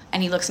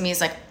 And he looks at me,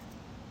 he's like,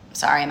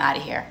 sorry, I'm out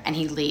of here. And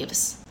he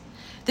leaves.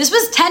 This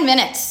was 10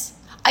 minutes.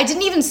 I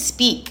didn't even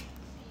speak.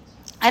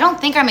 I don't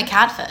think I'm a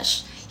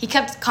catfish. He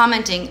kept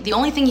commenting. The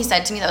only thing he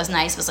said to me that was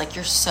nice was like,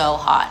 you're so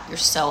hot. You're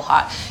so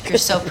hot. You're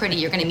so pretty.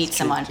 You're going to meet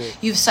someone.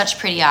 You have such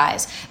pretty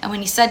eyes. And when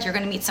he said you're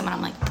going to meet someone,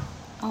 I'm like,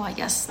 oh, I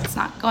guess it's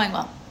not going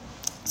well.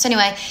 So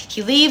anyway,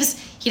 he leaves.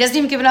 He doesn't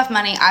even give enough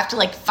money. I have to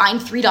like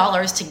find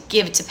 $3 to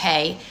give to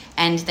pay.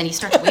 And then he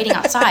starts waiting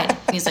outside.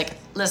 And he's like,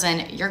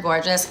 listen, you're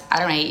gorgeous. I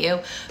don't hate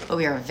you, but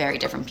we are very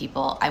different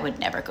people. I would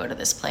never go to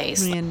this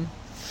place.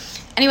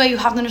 Anyway, you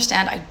have to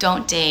understand, I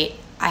don't date.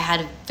 I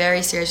had a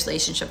very serious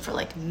relationship for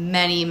like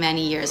many,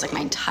 many years, like my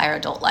entire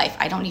adult life.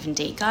 I don't even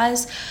date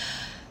guys.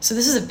 So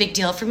this is a big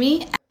deal for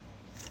me.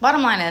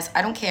 Bottom line is,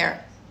 I don't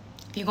care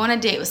if you go on a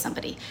date with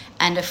somebody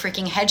and a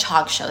freaking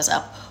hedgehog shows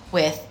up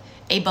with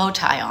a bow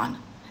tie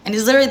on and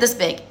is literally this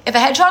big. If a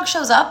hedgehog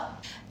shows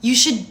up, you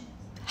should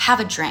have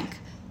a drink.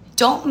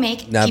 Don't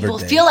make people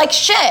feel like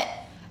shit.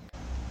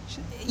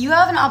 You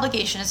have an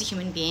obligation as a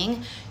human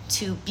being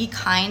to be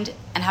kind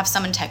and have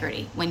some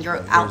integrity when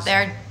you're out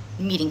there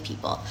meeting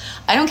people.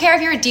 I don't care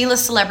if you're a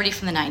D-list celebrity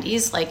from the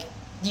 90s, like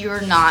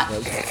you're not,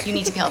 you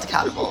need to be held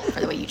accountable for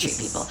the way you treat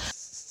people.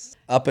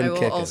 Up and I will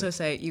kicking. also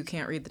say you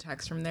can't read the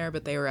text from there,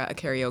 but they were at a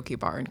karaoke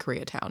bar in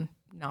Koreatown.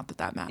 Not that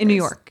that matters. In New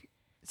York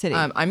City.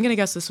 I'm going to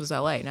guess this was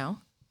LA, no?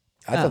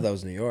 I thought that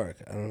was New York.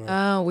 I don't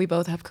know. Oh, we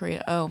both have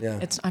Korea. Oh,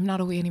 Yeah. I'm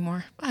not a we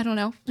anymore. I don't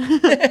know.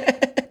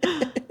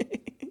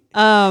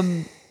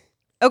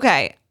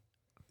 Okay.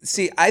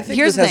 See, I think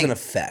Here's this the has an thing.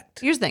 effect.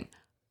 Here's the thing.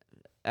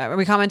 Are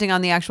we commenting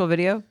on the actual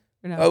video?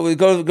 Or no? Oh, we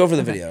go for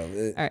the video.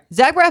 All right.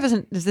 Zach Braff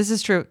isn't. This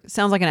is true.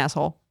 Sounds like an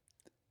asshole.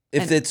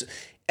 If it's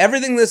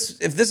everything,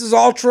 if this is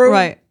all true,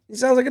 Right. he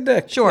sounds like a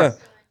dick. Sure.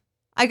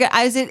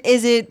 Yeah. Is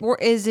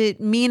it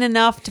mean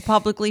enough to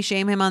publicly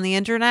shame him on the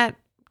internet?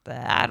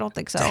 I don't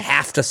think so. To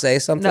have to say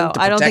something No,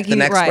 to I protect don't think the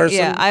next right. person.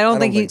 Yeah, I don't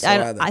think he. so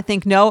either. I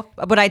think no.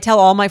 But I tell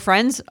all my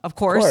friends, of Of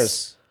course,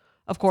 course.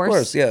 of course, Of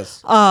course,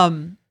 yes.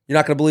 You're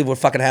not going to believe what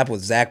fucking happened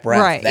with Zach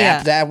Braff. Right.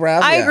 Yeah. Zach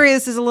Braff? I Yeah. agree.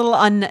 This is a little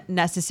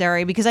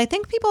unnecessary because I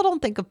think people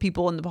don't think of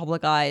people in the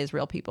public eye as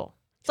real people.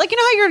 It's like,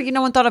 how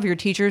no one thought of your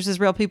teachers as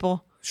real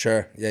people.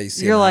 Sure. Yeah, you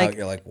see You're him like- out,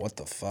 you're like, what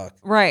the fuck?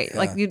 Right. Yeah.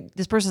 Like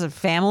this person's a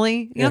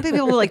family.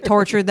 People who like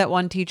tortured that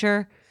one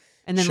teacher.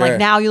 And then Sure. like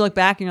now you look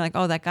back and you're like,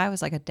 oh, that guy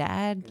was like a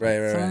dad. Right,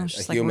 right, Someone right. was A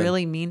just like human.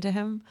 really mean to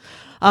him.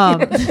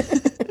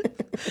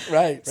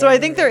 Right. So I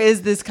think there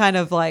is this kind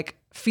of like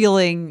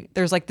feeling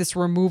there's like this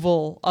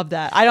removal of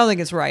that. I don't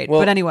think it's right.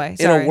 But anyway,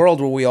 in a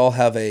world where we all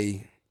have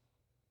a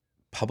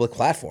public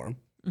platform,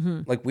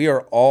 like we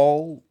are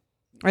all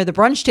right. The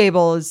brunch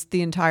table is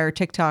the entire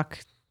TikTok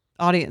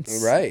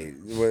audience. right.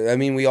 I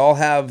mean, we all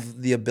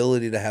have the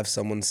ability to have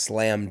someone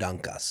slam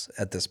dunk us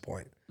at this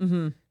point,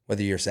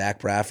 whether you're Zach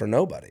Braff or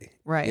nobody.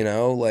 Right. You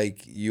know,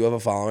 like you have a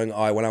following.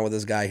 Oh, I went out with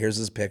this guy. Here's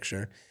his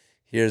picture.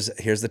 Here's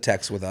the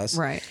text with us.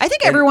 Right. I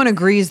think everyone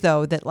agrees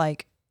though that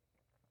like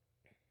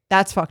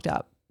that's fucked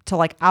up to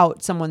like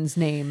out someone's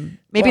name.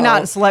 Maybe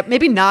not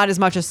maybe not as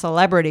much a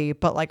celebrity,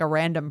 but like a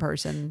random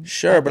person.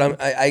 Sure,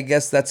 but I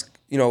guess that's,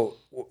 you know,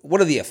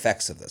 what are the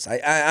effects of this?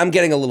 I'm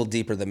getting a little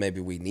deeper than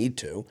maybe we need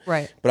to.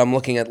 Right. But I'm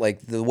looking at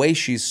like the way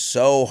she's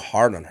so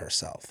hard on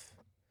herself.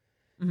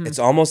 It's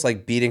almost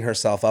like beating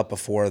herself up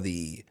before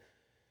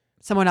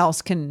someone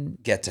else can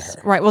get to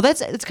her. Right. Well,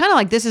 it's kind of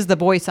like this is the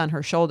voice on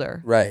her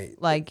shoulder. Right.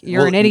 Like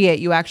you're an idiot.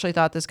 You actually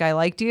thought this guy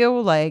liked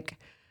you. Like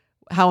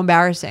how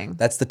embarrassing.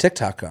 That's the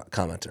TikTok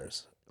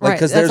commenters.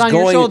 Like, right. That's on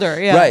your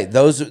shoulder. Yeah. Right.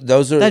 Those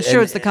are. That's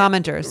true. It's the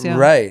commenters. Yeah.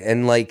 Right.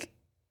 And like,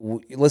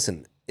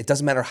 listen, it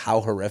doesn't matter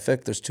how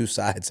horrific. There's two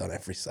sides on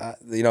every side.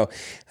 You know,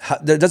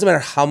 it doesn't matter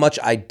how much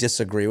I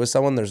disagree with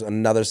someone. There's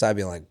another side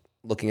being like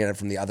looking at it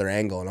from the other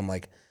angle, and I'm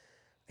like,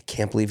 I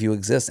can't believe you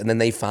exist. And then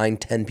they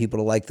find 10 people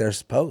to like their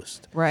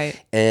post.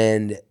 Right.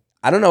 And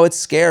I don't know. It's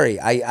scary.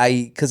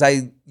 Because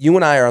you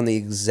and I are on the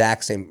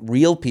exact same.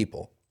 Real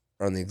people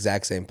are on the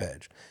exact same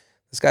page.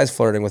 This guy's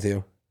flirting with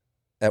you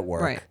at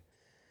work. Right.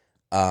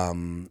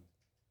 There's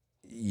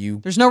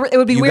no. It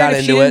would be weird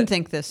if she didn't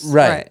think this.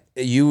 Right.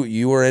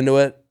 You were into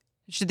it.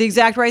 She did the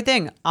exact right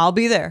thing. I'll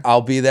be there.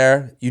 I'll be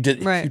there. You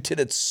did. Right. You did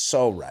it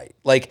so right.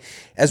 Like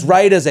as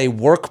right as a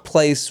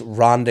workplace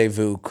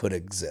rendezvous could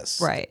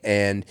exist. Right.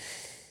 And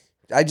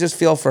I just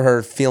feel for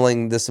her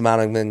feeling this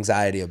amount of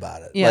anxiety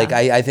about it. Yeah. Like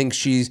I think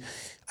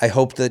I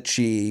hope that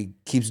she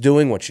keeps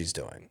doing what she's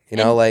doing. You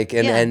know,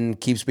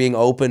 and keeps being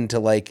open to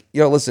like,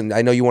 you know, listen,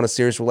 I know you want a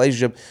serious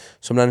relationship,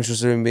 so I'm not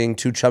interested in being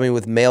too chummy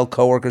with male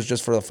coworkers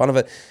just for the fun of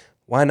it.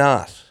 Why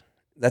not?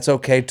 That's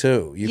okay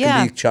too. You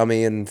can be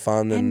chummy and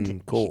fun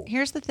and cool.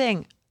 Here's the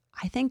thing.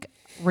 I think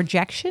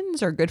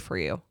rejections are good for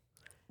you.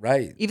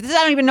 Right. I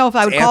don't even know if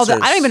I would call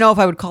that. I don't even know if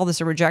I would call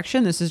this a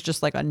rejection. This is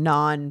just like a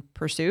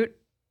non-pursuit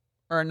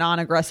or a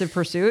non-aggressive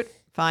pursuit.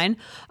 Fine.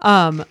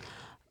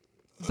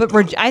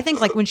 But I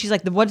think like when she's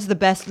like, what's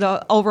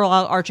the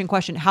overall arching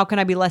question? How can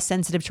I be less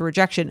sensitive to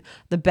rejection?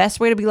 The best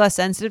way to be less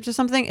sensitive to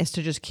something is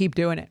to just keep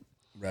doing it.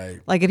 Right.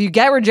 Like if you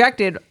get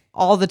rejected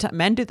all the time,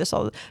 men do this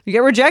all the time. You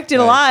get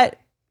rejected a lot,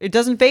 it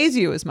doesn't faze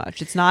you as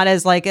much. It's not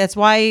as like, that's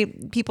why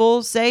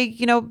people say,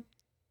 you know,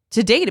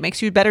 to date, it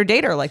makes you a better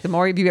dater. Like the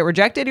more if you get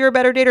rejected, you're a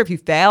better dater. If you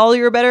fail,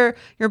 you're better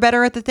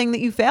at the thing that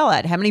you fail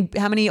at. How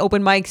many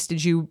open mics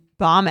did you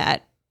bomb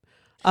at?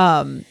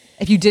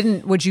 If you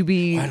didn't, would you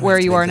be where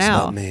you are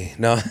now? About me.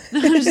 No.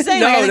 I'm just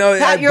saying.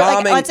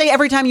 Let's say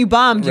every time you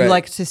bombed, you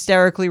like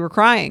hysterically were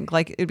crying.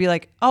 Like it'd be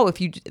like, oh, if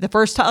you the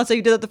first time, let's say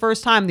you did it the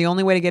first time, the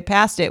only way to get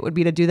past it would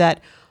be to do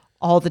that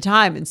all the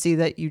time and see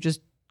that you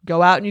just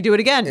go out and you do it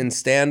again. In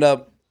stand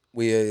up,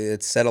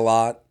 it's said a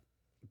lot.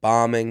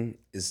 Bombing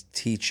is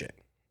teaching.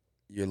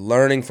 You're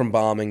learning from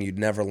bombing. You'd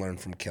never learn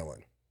from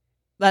killing.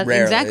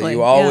 Rarely. Exactly.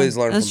 You always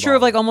learn. That's from true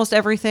of bombing. like almost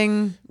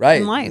everything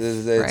in life.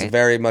 It's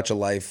very much a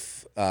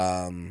life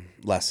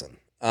lesson.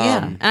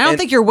 And I don't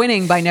think you're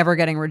winning by never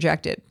getting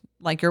rejected.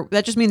 Like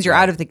that just means you're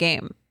out of the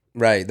game.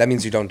 Right. That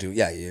means you don't do.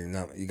 Yeah.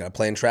 You got to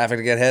play in traffic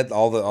to get hit.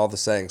 All the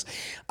sayings.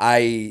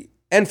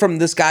 And from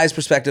this guy's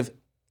perspective,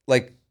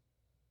 like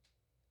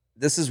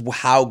this is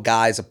how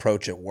guys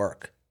approach at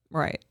work.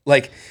 Right.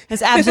 Like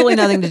it's absolutely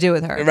nothing to do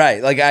with her.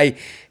 Right. Like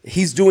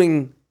he's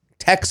doing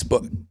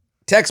textbook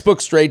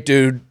straight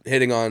dude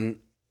hitting on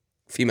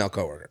female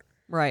coworker.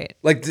 Right.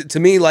 Like to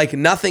me, like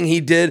nothing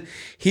he did.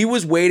 He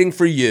was waiting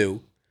for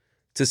you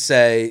to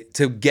say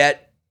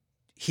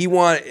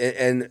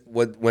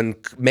when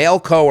male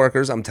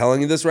coworkers, I'm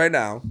telling you this right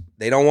now,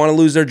 they don't want to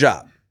lose their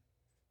job.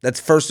 That's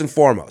first and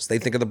foremost. They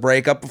think of the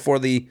breakup before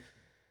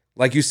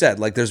like you said,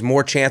 like there's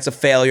more chance of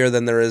failure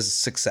than there is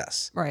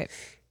success. Right.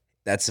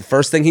 That's the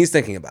first thing he's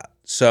thinking about.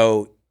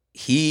 So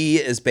he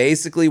is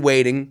basically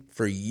waiting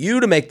for you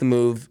to make the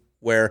move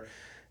where,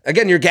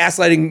 again, you're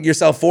gaslighting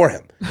yourself for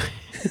him.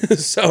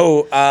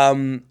 So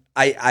I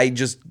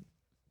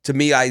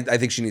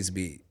think she needs to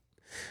be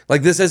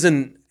like, this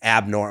isn't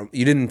abnormal.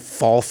 You didn't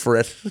fall for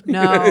it.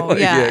 No,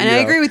 like, and I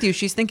agree with you.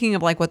 She's thinking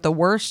of like what the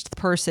worst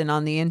person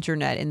on the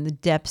internet in the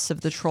depths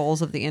of the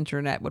trolls of the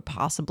internet would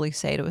possibly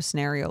say to a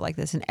scenario like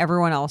this, and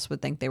everyone else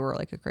would think they were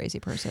like a crazy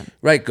person.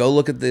 Right. Go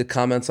look at the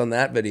comments on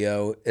that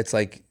video. It's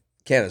like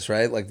Candace,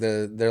 right? Like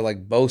they're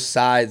like both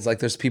sides. Like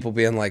there's people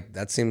being like,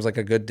 that seems like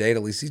a good date.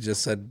 At least he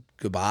just said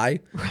goodbye.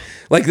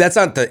 Like that's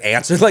not the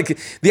answer. Like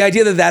the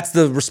idea that that's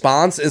the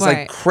response is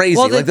like crazy.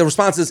 Well, like the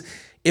response is,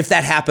 if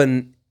that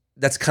happened,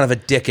 that's kind of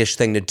a dickish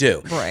thing to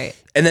do. Right.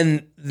 And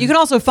then you can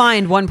also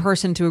find one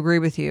person to agree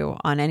with you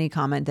on any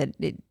comment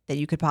that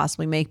you could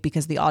possibly make,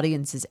 because the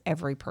audience is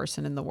every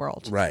person in the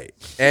world. Right.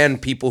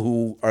 And people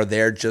who are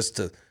there just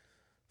to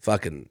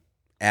fucking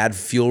add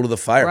fuel to the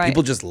fire. Right.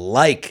 People just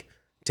like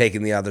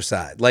taking the other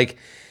side. Like,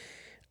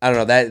 I don't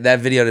know, that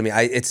video to me,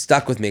 it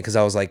stuck with me because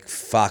I was like,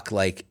 fuck,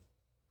 like,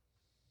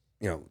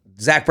 you know,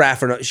 Zach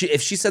Braff or no.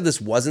 If she said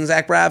this wasn't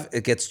Zach Braff,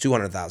 it gets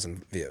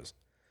 200,000 views.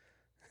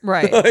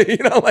 Right. You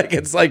know, like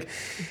it's like,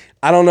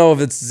 I don't know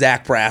if it's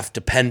Zach Braff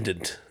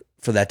dependent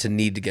for that to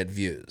need to get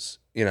views,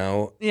 you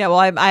know? Yeah, well,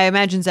 I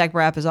imagine Zach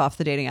Braff is off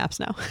the dating apps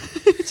now.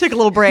 Took a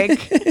little break.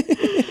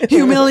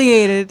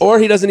 Humiliated. Or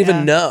he doesn't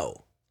even know.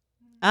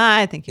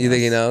 I think he You knows.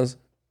 think he knows?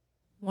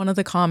 One of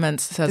the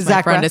comments says,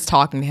 Zach my friend Braff? is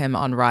talking to him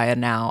on Raya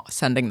now,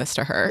 sending this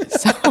to her.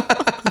 So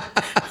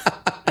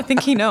I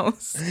think he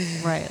knows.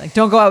 Right. Like,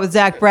 don't go out with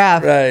Zach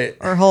Braff. Right.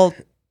 Or he'll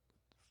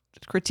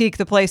critique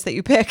the place that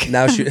you pick.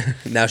 Now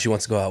she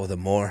wants to go out with him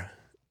more.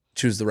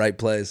 Choose the right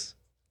place.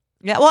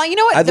 Yeah, well, you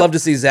know what? I'd love to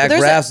see Zach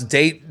there's Braff's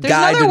date There's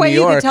guide another to way New you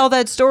York. could tell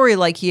that story.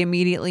 Like, he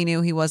immediately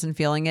knew he wasn't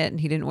feeling it and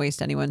he didn't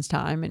waste anyone's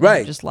time and Right.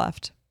 he just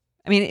left.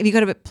 I mean, if he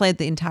could have played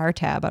the entire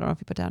tab, I don't know if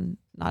he put down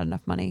not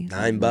enough money.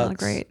 $9. Not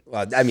great.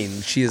 Well, I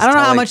mean, she is. I don't know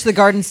how telling- much the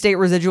Garden State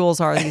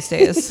residuals are these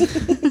days.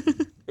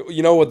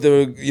 You know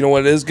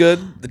what is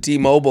good? The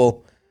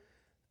T-Mobile.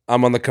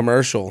 I'm on the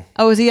commercial.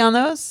 Oh, is he on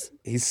those?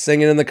 He's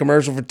singing in the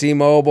commercial for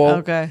T-Mobile.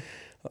 Okay.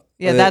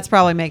 Yeah, that's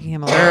probably making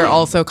him a There are little.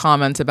 also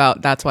comments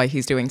about that's why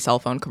he's doing cell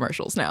phone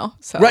commercials now.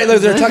 So Right, like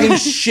they're talking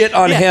shit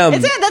on him.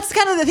 That's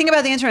kind of the thing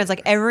about the internet. It's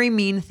like every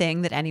mean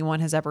thing that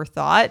anyone has ever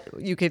thought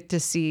you get to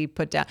see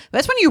put down.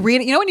 That's when you read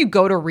it. You know, when you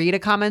go to read a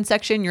comment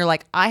section, you're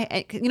like,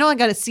 I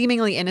got a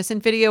seemingly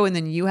innocent video and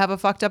then you have a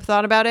fucked up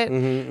thought about it.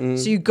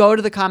 So you go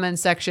to the comment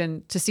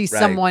section to see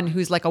someone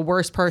who's like a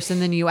worse person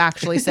than you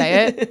actually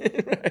say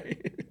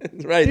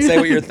it. Right, say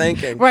what you're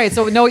thinking. Right.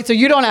 So so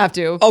you don't have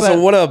to. Also, but-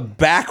 what a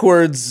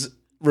backwards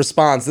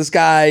response. This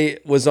guy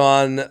was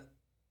on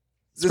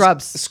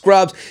Scrubs.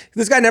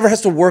 This guy never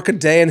has to work a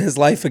day in his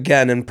life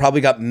again and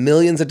probably got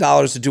millions of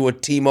dollars to do a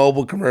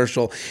T-Mobile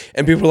commercial.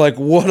 And people are like,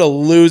 what a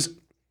lose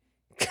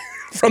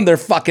from their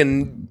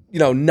fucking,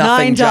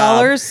 nothing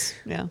job. $9.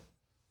 Yeah.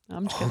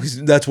 I'm just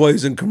kidding. That's why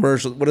he's in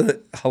commercials. What a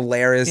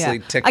hilariously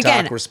TikTok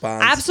Again,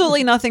 response.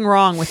 absolutely nothing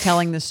wrong with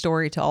telling this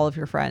story to all of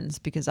your friends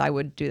because I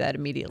would do that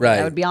immediately. Right.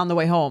 I would be on the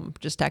way home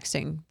just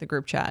texting the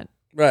group chat.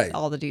 Right.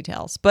 All the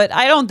details. But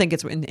I don't think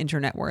it's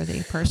internet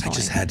worthy, personally. I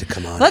just had to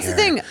come on That's here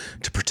the thing.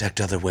 to protect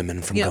other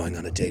women from going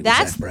on a date with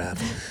that's- Zach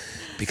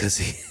Braff because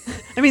he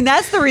I mean,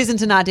 that's the reason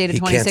to not date a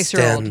can't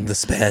 26-year-old. stand the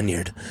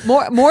Spaniard.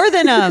 More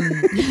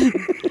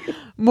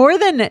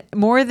than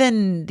more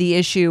than the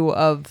issue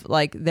of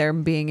like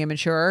them being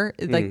immature,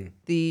 like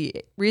the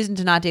reason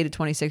to not date a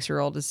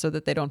 26-year-old is so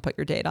that they don't put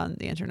your date on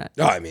the internet.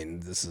 Oh, I mean,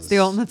 this is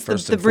That's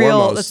first the and real.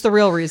 foremost. That's the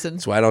real reason.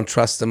 That's why I don't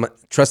trust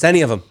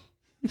any of them.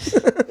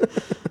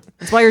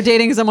 That's why you're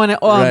dating someone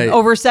Right.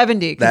 over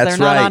 70 because That's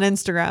they're not right. on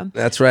Instagram.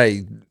 That's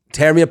right.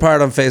 Tear me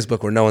apart on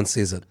Facebook where no one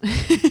sees it.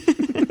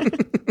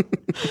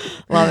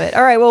 Love it.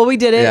 All right. Well, we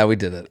did it. Yeah, we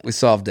did it. We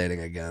solved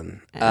dating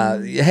again.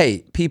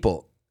 Hey,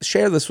 people,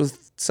 share this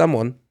with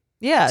someone.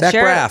 Yeah, Zach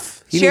share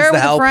Braff. He share needs it the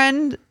with help. a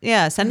friend.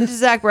 Yeah, send it to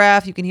Zach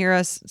Braff. You can hear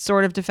us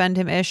sort of defend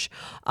him ish.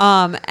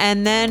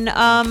 And then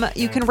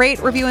you can rate,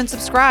 review, and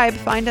subscribe.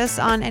 Find us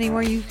on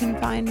anywhere you can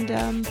find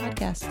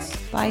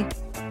podcasts. Bye.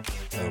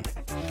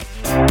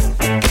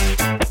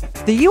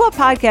 The You Up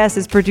Podcast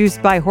is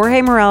produced by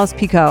Jorge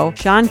Morales-Pico,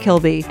 Sean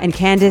Kilby, and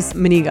Candice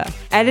Maniga.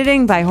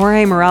 Editing by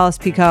Jorge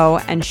Morales-Pico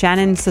and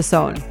Shannon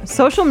Sassone.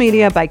 Social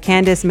media by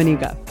Candice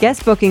Maniga.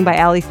 Guest booking by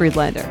Ali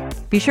Friedlander.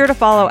 Be sure to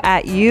follow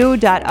at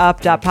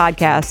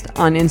u.up.podcast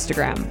on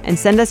Instagram and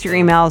send us your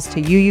emails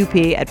to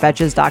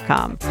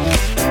uup@betches.com.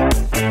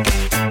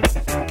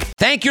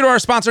 Thank you to our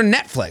sponsor,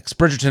 Netflix.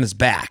 Bridgerton is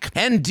back.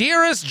 And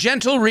dearest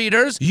gentle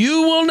readers,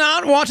 you will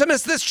not want to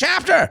miss this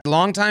chapter.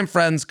 Longtime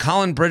friends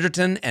Colin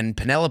Bridgerton and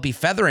Penelope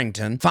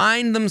Featherington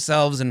find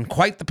themselves in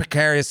quite the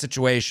precarious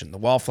situation. The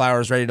wallflower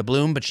is ready to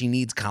bloom, but she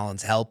needs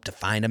Colin's help to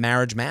find a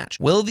marriage match.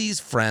 Will these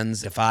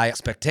friends defy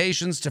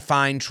expectations to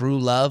find true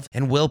love?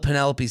 And will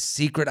Penelope's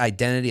secret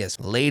identity as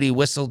Lady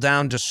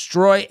Whistledown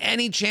destroy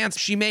any chance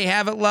she may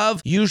have at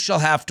love? You shall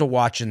have to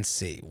watch and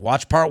see.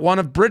 Watch part 1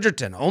 of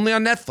Bridgerton, only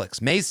on Netflix,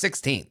 May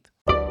 16th.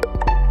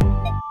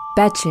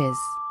 Betches.